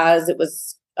envisioned as it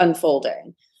was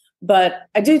unfolding. But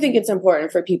I do think it's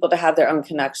important for people to have their own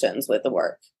connections with the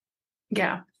work.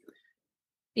 Yeah.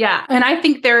 Yeah. And I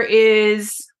think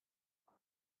there's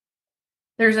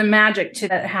a magic to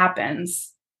that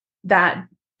happens that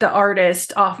the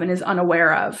artist often is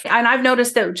unaware of. And I've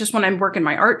noticed that just when I'm working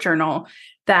my art journal,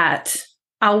 that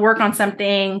I'll work on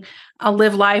something, I'll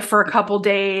live life for a couple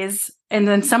days, and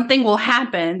then something will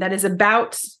happen that is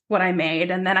about what I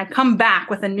made. And then I come back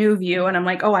with a new view and I'm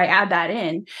like, oh, I add that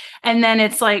in. And then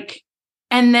it's like,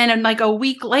 and then in like a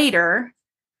week later,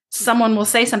 someone will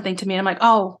say something to me. And I'm like,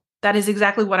 oh, that is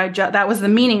exactly what that was the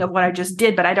meaning of what I just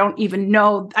did. But I didn't even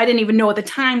know at the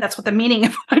time that's what the meaning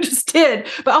of what I just did.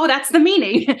 But oh, that's the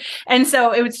meaning. And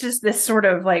so it was just this sort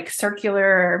of like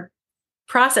circular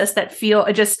process that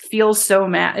it just feels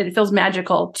it feels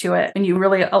magical to it, and you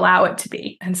really allow it to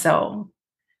be. And so,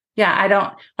 yeah,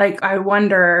 I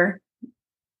wonder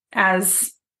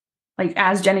as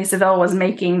Jenny Saville was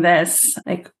making this,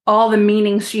 like all the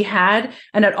meanings she had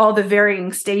and at all the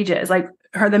varying stages, like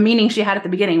the meaning she had at the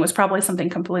beginning was probably something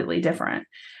completely different.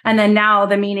 And then now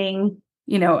the meaning,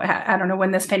 I don't know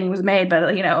when this painting was made, but,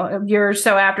 a year or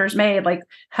so after it's made, like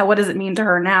what does it mean to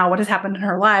her now? What has happened in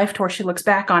her life to where she looks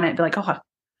back on it and be like, oh, I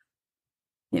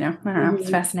don't know. It's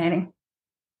fascinating.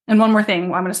 And one more thing,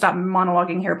 I'm going to stop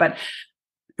monologuing here, but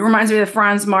it reminds me of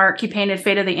Franz Marc. He painted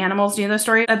Fate of the Animals. Do you know the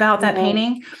story about that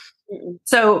painting?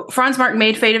 So Franz Marc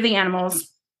made Fate of the Animals,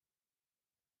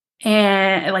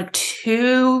 and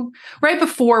right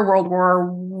before World War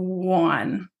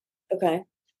One. Okay.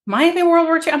 Might be World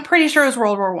War II. I'm pretty sure it was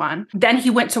World War One. Then he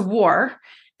went to war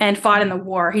and fought in the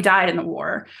war. He died in the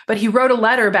war, but he wrote a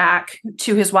letter back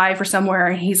to his wife or somewhere,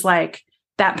 and he's like,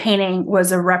 that painting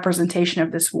was a representation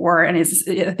of this war. And I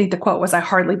think the quote was, I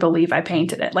hardly believe I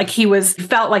painted it. Like he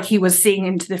felt like he was seeing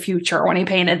into the future when he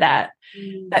painted that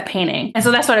painting. And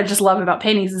so that's what I just love about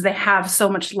paintings, is they have so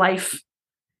much life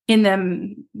in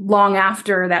them long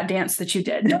after that dance that you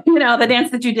did. The dance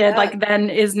that you did, like then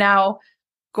is now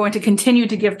going to continue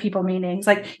to give people meanings.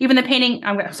 Like even the painting,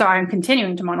 I'm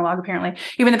continuing to monologue apparently.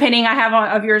 Even the painting I have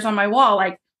of yours on my wall,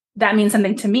 like that means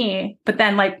something to me. But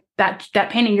then like that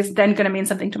painting is then going to mean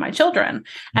something to my children.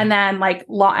 And then like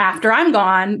after I'm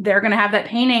gone, they're going to have that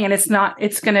painting, and it's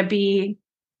going to be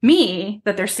me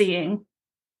that they're seeing.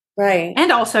 Right.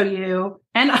 And also you,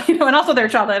 and and also their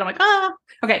child. And I'm like,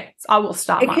 okay, so I will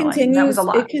stop. It continues. That was a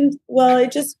lot.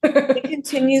 It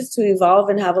continues to evolve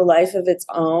and have a life of its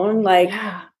own.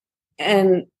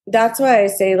 And that's why I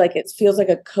say like it feels like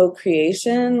a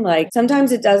co-creation. Like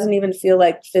sometimes it doesn't even feel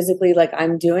like physically like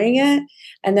I'm doing it,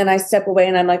 and then I step away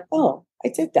and I'm like, oh, I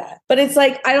did that. But it's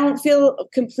like I don't feel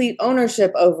complete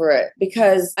ownership over it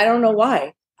because I don't know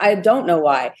why. I don't know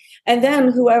why. And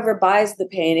then whoever buys the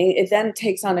painting, it then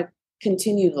takes on a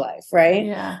continued life, right?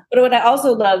 Yeah. But what I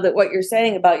also love that what you're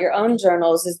saying about your own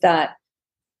journals is that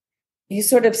you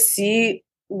sort of see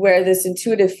where this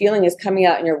intuitive feeling is coming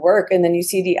out in your work, and then you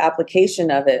see the application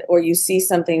of it, or you see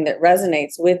something that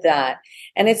resonates with that.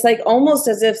 And it's like almost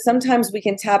as if sometimes we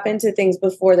can tap into things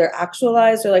before they're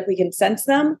actualized, or like we can sense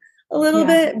them a little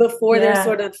bit before they're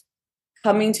sort of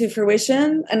coming to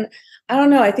fruition. And I don't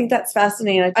know. I think that's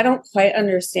fascinating. I don't quite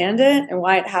understand it and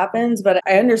why it happens, but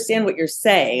I understand what you're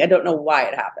saying. I don't know why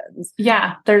it happens.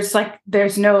 Yeah. There's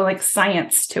no like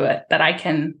science to it that I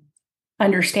can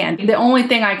understand. The only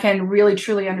thing I can really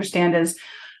truly understand is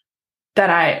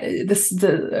that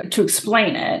to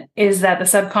explain it is that the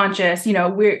subconscious,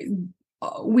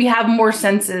 we have more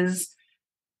senses.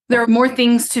 There are more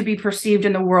things to be perceived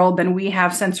in the world than we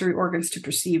have sensory organs to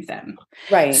perceive them.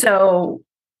 Right. So,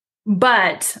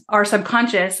 but our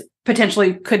subconscious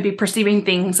potentially could be perceiving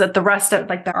things that the rest of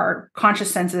our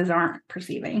conscious senses aren't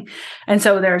perceiving. And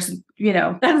so there's,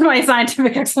 that's my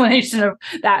scientific explanation of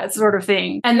that sort of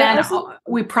thing. And then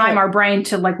we prime our brain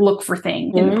to look for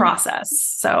things in the process.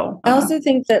 So I also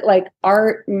think that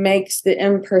art makes the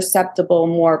imperceptible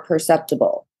more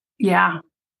perceptible. Yeah.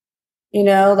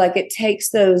 It takes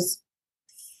those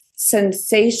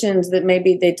sensations that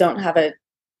maybe they don't have a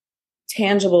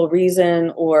tangible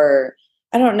reason, or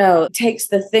I don't know, it takes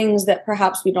the things that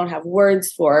perhaps we don't have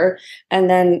words for, and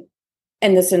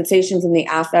the sensations and the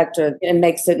affect, it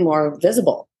makes it more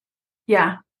visible.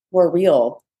 Yeah. More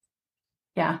real.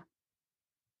 Yeah.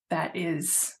 That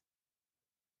is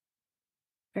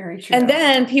very true. And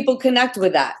then people connect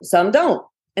with that. Some don't.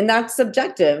 And that's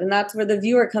subjective. And that's where the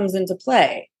viewer comes into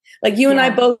play. Like you and I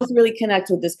both really connect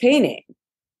with this painting.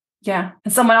 Yeah.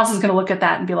 And someone else is going to look at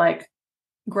that and be like,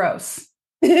 gross.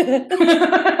 I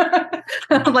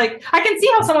can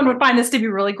see how someone would find this to be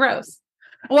really gross.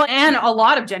 Well, and a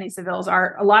lot of Jenny Saville's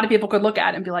art, a lot of people could look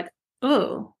at it and be like,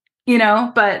 ooh,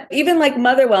 but even like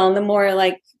Motherwell and the more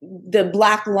like the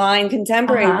black line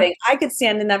contemporary thing, I could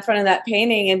stand in that front of that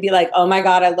painting and be like, oh my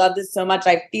God, I love this so much.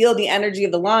 I feel the energy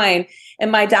of the line.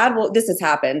 And my dad this has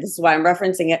happened. This is why I'm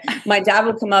referencing it. My dad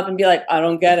will come up and be like, I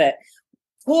don't get it.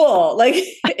 Cool. Like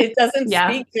it doesn't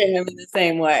speak to him in the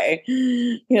same way,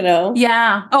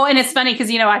 Yeah. Oh, and it's funny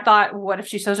because, I thought, what if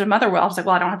she shows her Motherwell? I was like,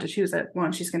 well, I don't have to choose it.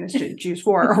 One, she's going to choose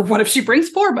 4. Or what if she brings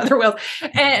 4 Motherwells?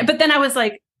 But then I was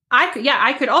like,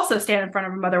 I could also stand in front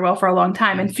of a Motherwell for a long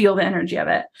time and feel the energy of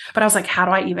it. But I was like, how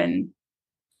do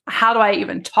I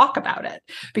even talk about it?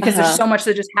 Because there's so much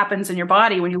that just happens in your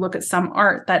body when you look at some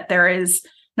art that there is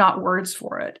not words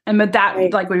for it. And but that,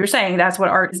 like what you're saying, that's what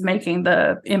art is, making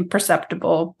the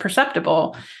imperceptible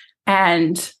perceptible,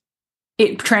 and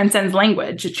it transcends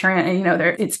language.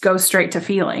 It goes straight to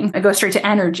feeling. It goes straight to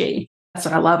energy. That's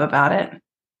what I love about it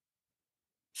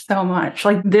so much.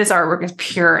 Like this artwork is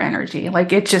pure energy.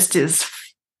 Like it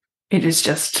is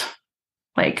just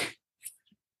like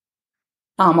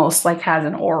almost like has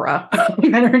an aura of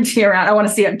energy around. I want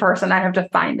to see it in person. I have to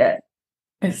find it.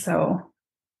 There's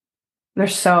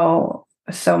so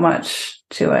much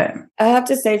to it. I have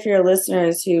to say, for your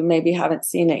listeners who maybe haven't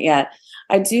seen it yet,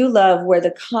 I do love where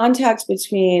the contact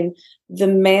between the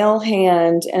male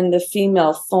hand and the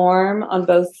female form on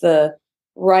both the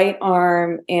right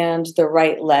arm and the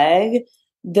right leg.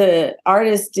 The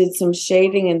artist did some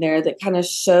shading in there that kind of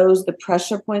shows the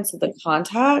pressure points of the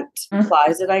contact,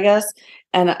 applies it, I guess.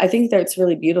 And I think that it's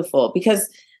really beautiful because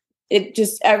it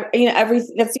just,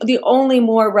 everything, that's the only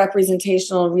more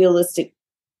representational, realistic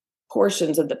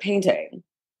portions of the painting.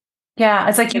 Yeah,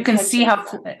 it's like you can see how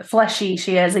fleshy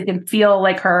she is. You can feel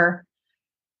like the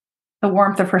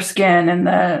warmth of her skin and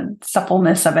the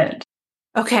suppleness of it.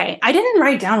 Okay, I didn't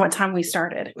write down what time we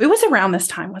started. It was around this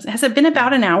time. Has it been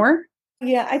about an hour?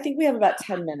 Yeah, I think we have about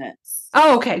 10 minutes.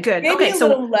 Oh, okay, good. Maybe a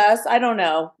little less. I don't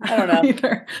know.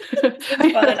 Either.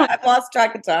 I've lost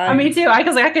track of time. Me too.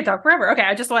 I could talk forever. Okay,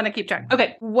 I just want to keep track.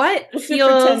 Okay, what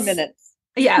feels... for 10 minutes.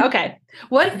 Yeah, okay.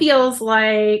 What feels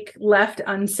like left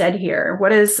unsaid here?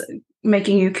 What is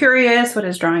making you curious? What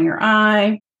is drawing your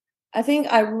eye? I think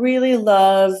I really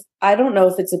love, I don't know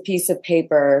if it's a piece of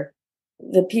paper,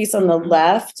 the piece on the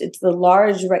left. It's the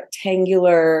large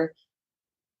rectangular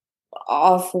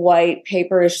off-white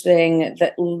paperish thing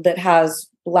that has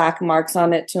black marks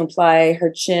on it to imply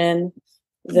her chin.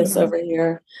 This over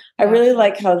here. I really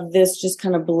like how this just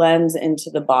kind of blends into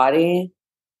the body.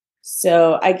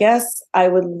 So I guess I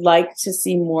would like to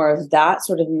see more of that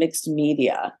sort of mixed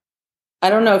media. I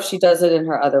don't know if she does it in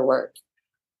her other work.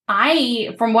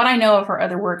 From what I know of her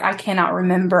other work, I cannot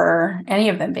remember any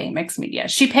of them being mixed media.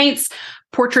 She paints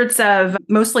portraits of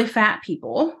mostly fat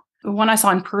people. The one I saw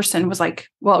in person was it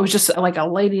was just like a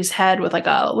lady's head with I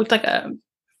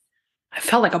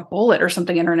felt like a bullet or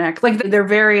something in her neck. Like they're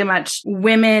very much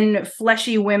women,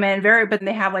 fleshy women, but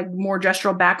they have like more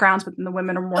gestural backgrounds, but then the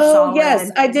women are more solid.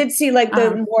 Yes. I did see like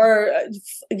the more,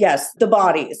 the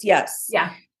bodies. Yes.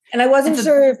 Yeah. And I wasn't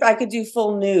sure if I could do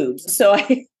full nudes. So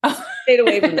I stayed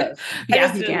away from those.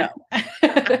 Yeah, you can.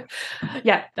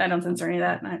 Yeah, I don't censor any of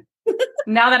that.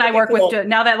 Now that I work with,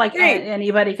 now that like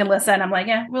anybody can listen, I'm like,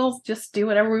 yeah, we'll just do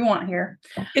whatever we want here.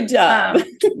 Good job.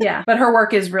 Yeah, but her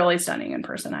work is really stunning in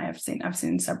person. I've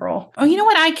seen several. Oh, you know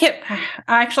what?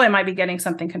 I might be getting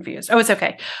something confused. Oh, it's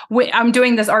okay. I'm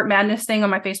doing this Art Madness thing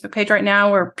on my Facebook page right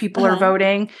now where people are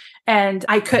voting. And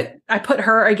I put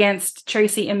her against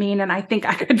Tracy Amin, and I think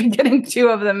I could be getting 2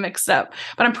 of them mixed up,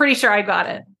 but I'm pretty sure I got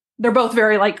it. They're both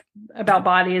very like about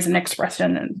bodies and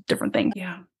expression and different things.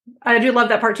 Yeah. I do love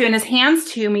that part too. And his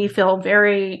hands to me feel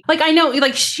very like, I know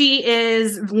like she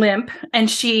is limp and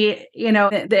she,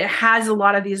 that has a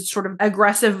lot of these sort of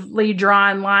aggressively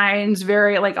drawn lines,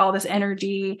 very like all this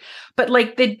energy, but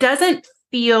like it doesn't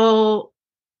feel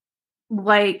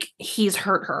like he's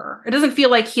hurt her. It doesn't feel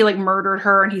like he like murdered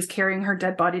her and he's carrying her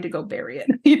dead body to go bury it.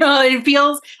 It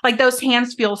feels like those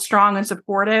hands feel strong and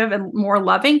supportive and more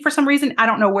loving for some reason. I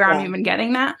don't know where I'm even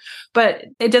getting that, but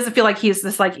it doesn't feel like he's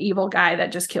this like evil guy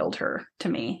that just killed her to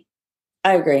me.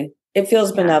 I agree. It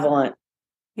feels benevolent.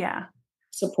 Yeah.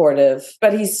 Supportive,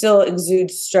 but he still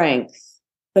exudes strength,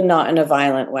 but not in a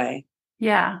violent way.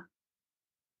 Yeah.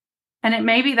 And it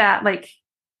may be that like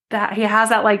that he has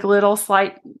that like little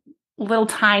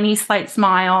tiny slight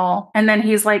smile, and then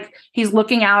he's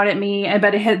looking out at me,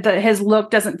 but his look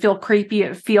doesn't feel creepy.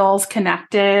 It feels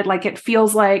connected. Like it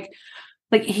feels like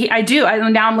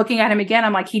now I'm looking at him again.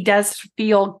 I'm like, he does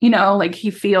feel, like he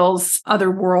feels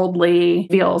otherworldly,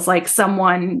 feels like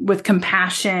someone with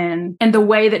compassion, and the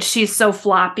way that she's so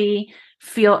floppy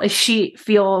she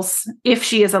feels, if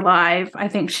she is alive, I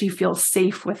think she feels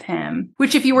safe with him.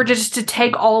 Which if you were just to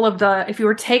take if you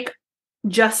were to take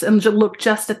just and look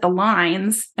just at the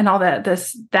lines and all that,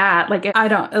 like, I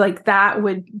don't like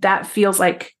that feels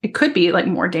like it could be like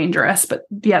more dangerous, but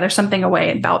yeah, there's something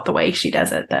about the way she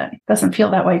does it that doesn't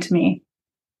feel that way to me.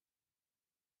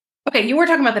 Okay, you were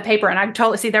talking about the paper, and I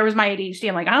totally see there was my ADHD.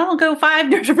 I'm like, I'll go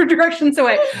 5 different directions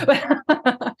away.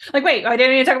 Like, wait, I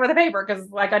didn't even talk about the paper because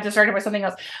like I distracted by something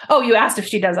else. Oh, you asked if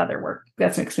she does other work.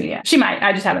 That makes me, yeah. She might.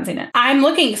 I just haven't seen it. I'm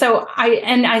looking, so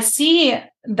I see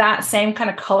that same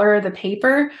kind of color of the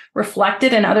paper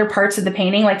reflected in other parts of the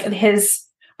painting, like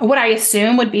what I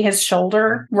assume would be his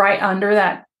shoulder right under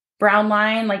that brown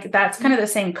line. Like that's kind of the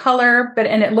same color,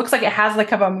 and it looks like it has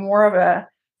like more of a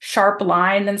sharp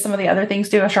line than some of the other things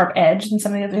do, a sharp edge than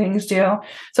some of the other things do.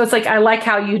 So it's like, I like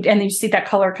how you see that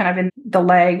color kind of in the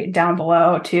leg down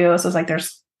below too. So it's like,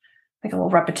 there's like a little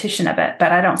repetition of it,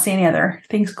 but I don't see any other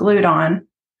things glued on.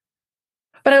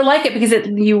 But I like it because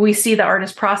we see the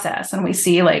artist process and we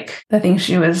see like the things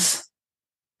she was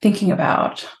thinking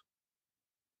about.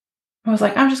 I was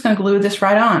like, I'm just going to glue this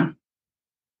right on.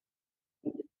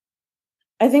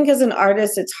 I think as an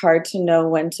artist, it's hard to know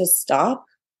when to stop.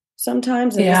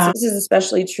 Sometimes, and this is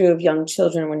especially true of young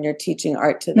children when you're teaching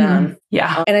art to them.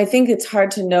 Yeah. And I think it's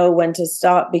hard to know when to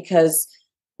stop because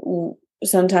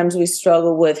sometimes we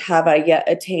struggle with, have I yet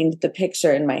attained the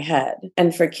picture in my head?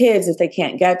 And for kids, if they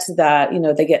can't get to that,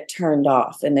 they get turned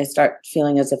off and they start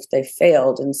feeling as if they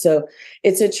failed. And so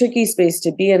it's a tricky space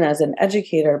to be in as an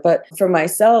educator. But for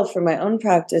myself, for my own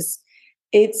practice,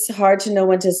 it's hard to know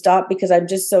when to stop because I'm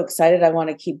just so excited. I want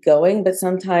to keep going. But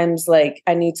sometimes like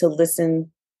I need to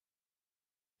listen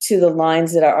to the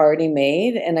lines that are already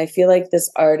made. And I feel like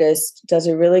this artist does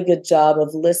a really good job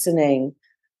of listening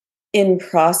in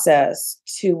process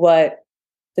to what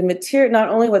the material, not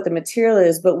only what the material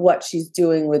is, but what she's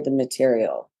doing with the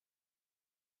material.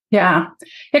 Yeah.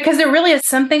 Because there really is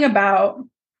something about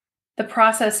the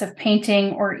process of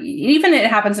painting, or even it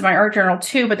happens in my art journal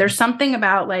too, but there's something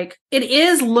about like, it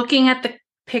is looking at the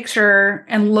picture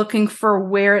and looking for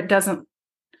where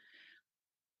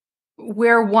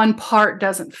one part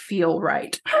doesn't feel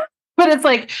right. But it's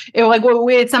like,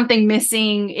 it's something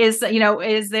missing. Is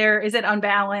it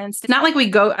unbalanced? It's not like we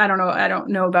go, I don't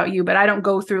know about you, but I don't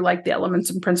go through like the elements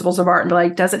and principles of art and be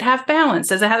like, does it have balance?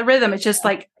 Does it have rhythm? It's just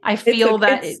like, I feel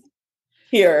that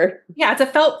here. Yeah, it's a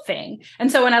felt thing.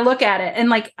 And so when I look at it and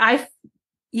like,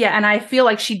 and I feel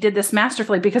like she did this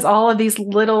masterfully because all of these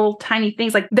little tiny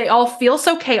things, like they all feel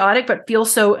so chaotic, but feel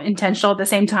so intentional at the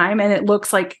same time. And it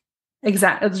looks like, it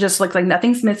just looks like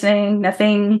nothing's missing,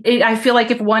 nothing. I feel like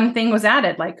if one thing was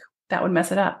added, like that would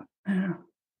mess it up. I don't know.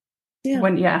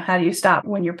 Yeah. How do you stop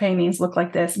when your paintings look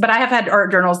like this? But I have had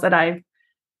art journals that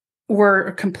were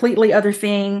a completely other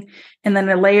thing. And then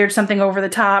I layered something over the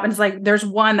top. And it's like, there's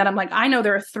one that I'm like, I know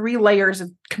there are 3 layers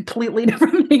of completely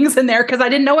different things in there because I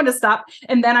didn't know when to stop.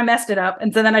 And then I messed it up.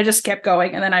 And so then I just kept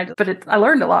going. And then I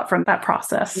learned a lot from that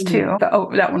process too.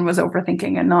 That one was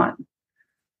overthinking and not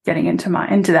getting into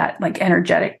that like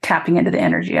energetic, tapping into the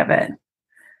energy of it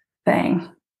thing.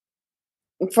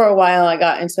 For a while, I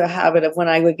got into a habit of when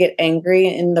I would get angry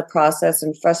in the process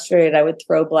and frustrated, I would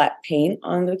throw black paint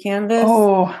on the canvas.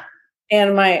 Oh,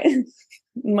 and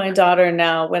my daughter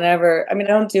now, whenever, I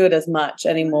don't do it as much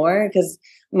anymore because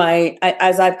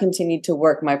as I've continued to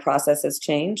work, my process has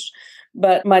changed.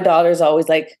 But my daughter's always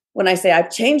like, when I say I've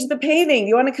changed the painting,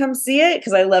 you want to come see it?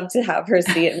 Because I love to have her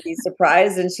see it and be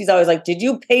surprised. And she's always like, did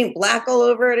you paint black all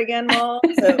over it again, Mom?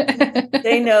 So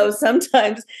they know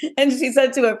sometimes. And she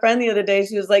said to a friend the other day,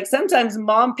 she was like, sometimes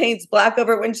Mom paints black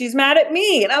over it when she's mad at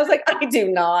me. And I was like, I do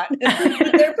not.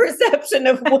 Their perception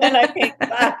of when I paint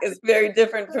black is very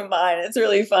different from mine. It's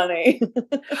really funny.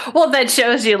 Well, that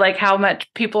shows you like how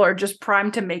much people are just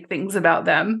primed to make things about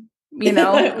them.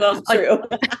 Well, true.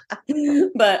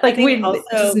 But like I think it's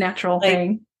just natural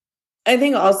thing. I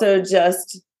think also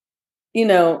just,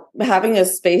 having a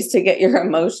space to get your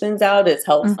emotions out is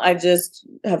helpful. I just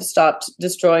have stopped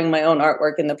destroying my own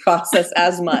artwork in the process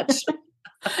as much.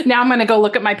 Now I'm going to go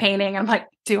look at my painting. I'm like,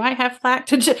 do I have black?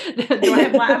 Do I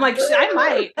have black? I'm like, I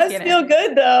might. It does feel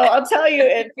good though. I'll tell you,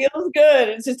 it feels good.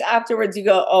 It's just afterwards you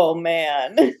go, oh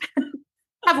man.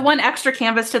 Have one extra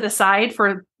canvas to the side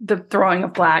for the throwing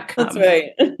of black. That's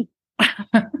right.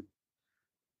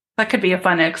 That could be a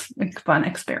fun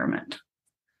experiment.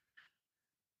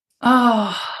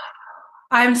 Oh,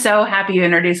 I'm so happy you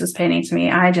introduced this painting to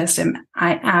me. I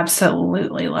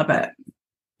absolutely love it.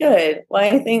 Good. Well,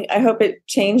 I hope it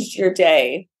changed your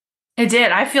day. It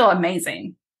did. I feel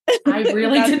amazing. I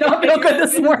really did not feel good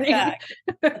this morning. I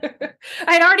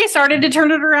had already started to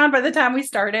turn it around by the time we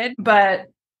started, but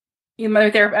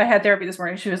I had therapy this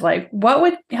morning. She was like, what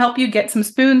would help you get some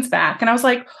spoons back? And I was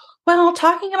like, well,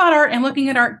 talking about art and looking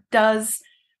at art does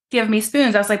give me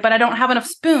spoons. I was like, but I don't have enough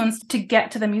spoons to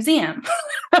get to the museum.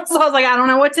 So I was like, I don't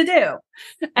know what to do.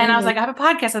 And I was like, I have a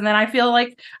podcast, and then I feel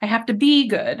like I have to be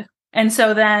good. And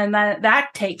so then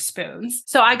that takes spoons.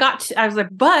 So I was like,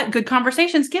 but good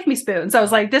conversations give me spoons. So I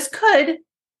was like, this could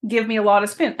give me a lot of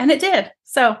spoons. And it did.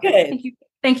 So good.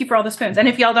 Thank you for all the spoons. And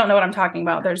if y'all don't know what I'm talking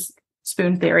about, there's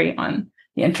spoon theory on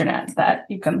the internet that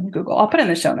you can Google. I'll put in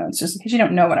the show notes just in case you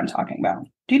don't know what I'm talking about.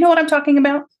 Do you know what I'm talking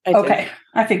about? Okay.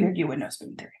 I figured you would know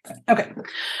spoon theory. Okay.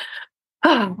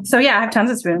 So yeah, I have tons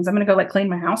of spoons. I'm going to go clean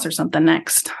my house or something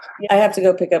next. I have to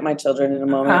go pick up my children in a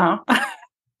moment.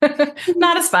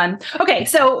 Not as fun. Okay.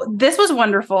 So this was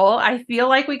wonderful. I feel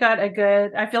like we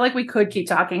could keep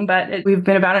talking, but we've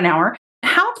been about an hour.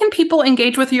 How can people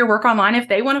engage with your work online if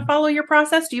they want to follow your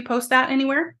process? Do you post that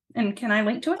anywhere? And can I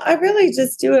link to it? I really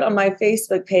just do it on my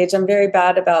Facebook page. I'm very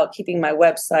bad about keeping my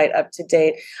website up to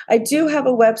date. I do have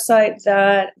a website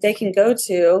that they can go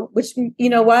to, which, you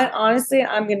know what? Honestly,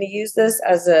 I'm going to use this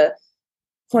as a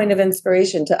point of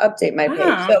inspiration to update my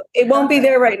page. So it won't be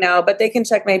there right now, but they can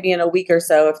check maybe in a week or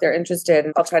so if they're interested.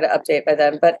 I'll try to update by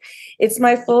then. But it's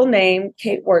my full name,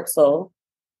 Kate Wurtzel,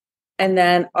 and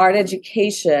then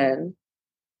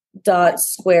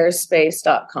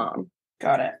arteducation.squarespace.com.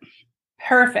 Got it.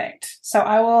 Perfect. So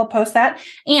I will post that.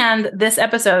 And this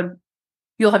episode,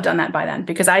 you'll have done that by then,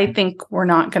 because I think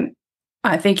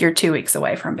I think you're 2 weeks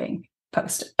away from being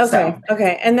posted. Okay.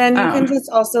 Okay. And then you can just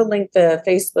also link the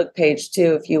Facebook page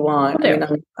too, if you want.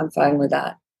 I'm fine with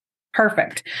that.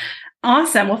 Perfect.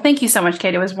 Awesome. Well, thank you so much,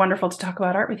 Kate. It was wonderful to talk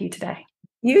about art with you today.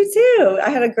 You too.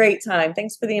 I had a great time.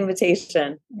 Thanks for the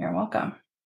invitation. You're welcome.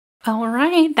 All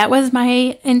right. That was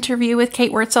my interview with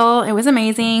Kate Wurtzel. It was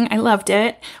amazing. I loved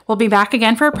it. We'll be back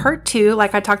again for part 2,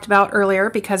 like I talked about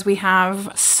earlier, because we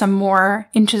have some more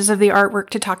inches of the artwork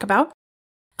to talk about.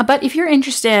 But if you're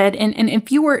interested and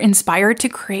if you were inspired to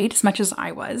create as much as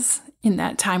I was in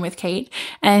that time with Kate,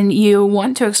 and you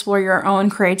want to explore your own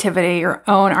creativity, your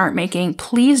own art making,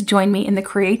 please join me in the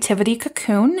Creativity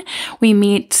Cocoon. We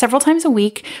meet several times a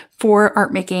week for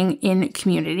art making in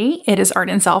community. It is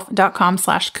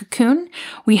artandself.com/cocoon.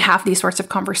 We have these sorts of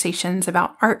conversations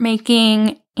about art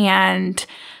making, and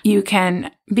you can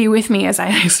be with me as I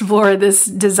explore this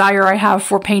desire I have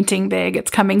for painting big. It's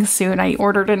coming soon. I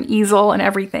ordered an easel and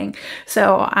everything.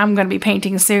 So I'm going to be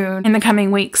painting soon in the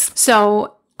coming weeks.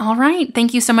 So, all right.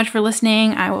 Thank you so much for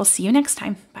listening. I will see you next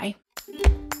time. Bye.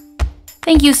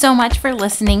 Thank you so much for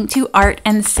listening to Art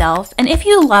and Self. And if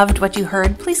you loved what you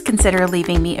heard, please consider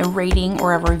leaving me a rating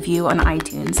or a review on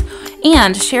iTunes.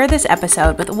 And share this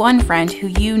episode with one friend who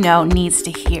you know needs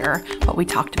to hear what we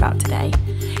talked about today.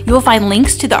 You will find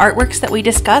links to the artworks that we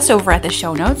discuss over at the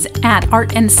show notes at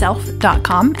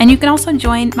artandself.com. And you can also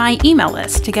join my email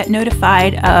list to get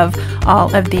notified of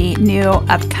all of the new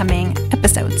upcoming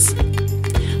episodes.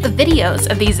 The videos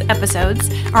of these episodes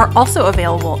are also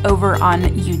available over on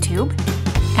YouTube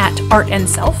at Art and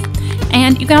Self.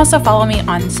 And you can also follow me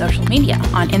on social media,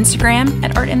 on Instagram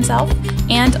at Art and Self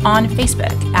and on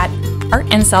Facebook at Art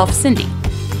and Self Cindy.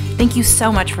 Thank you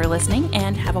so much for listening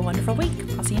and have a wonderful week.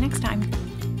 I'll see you next time.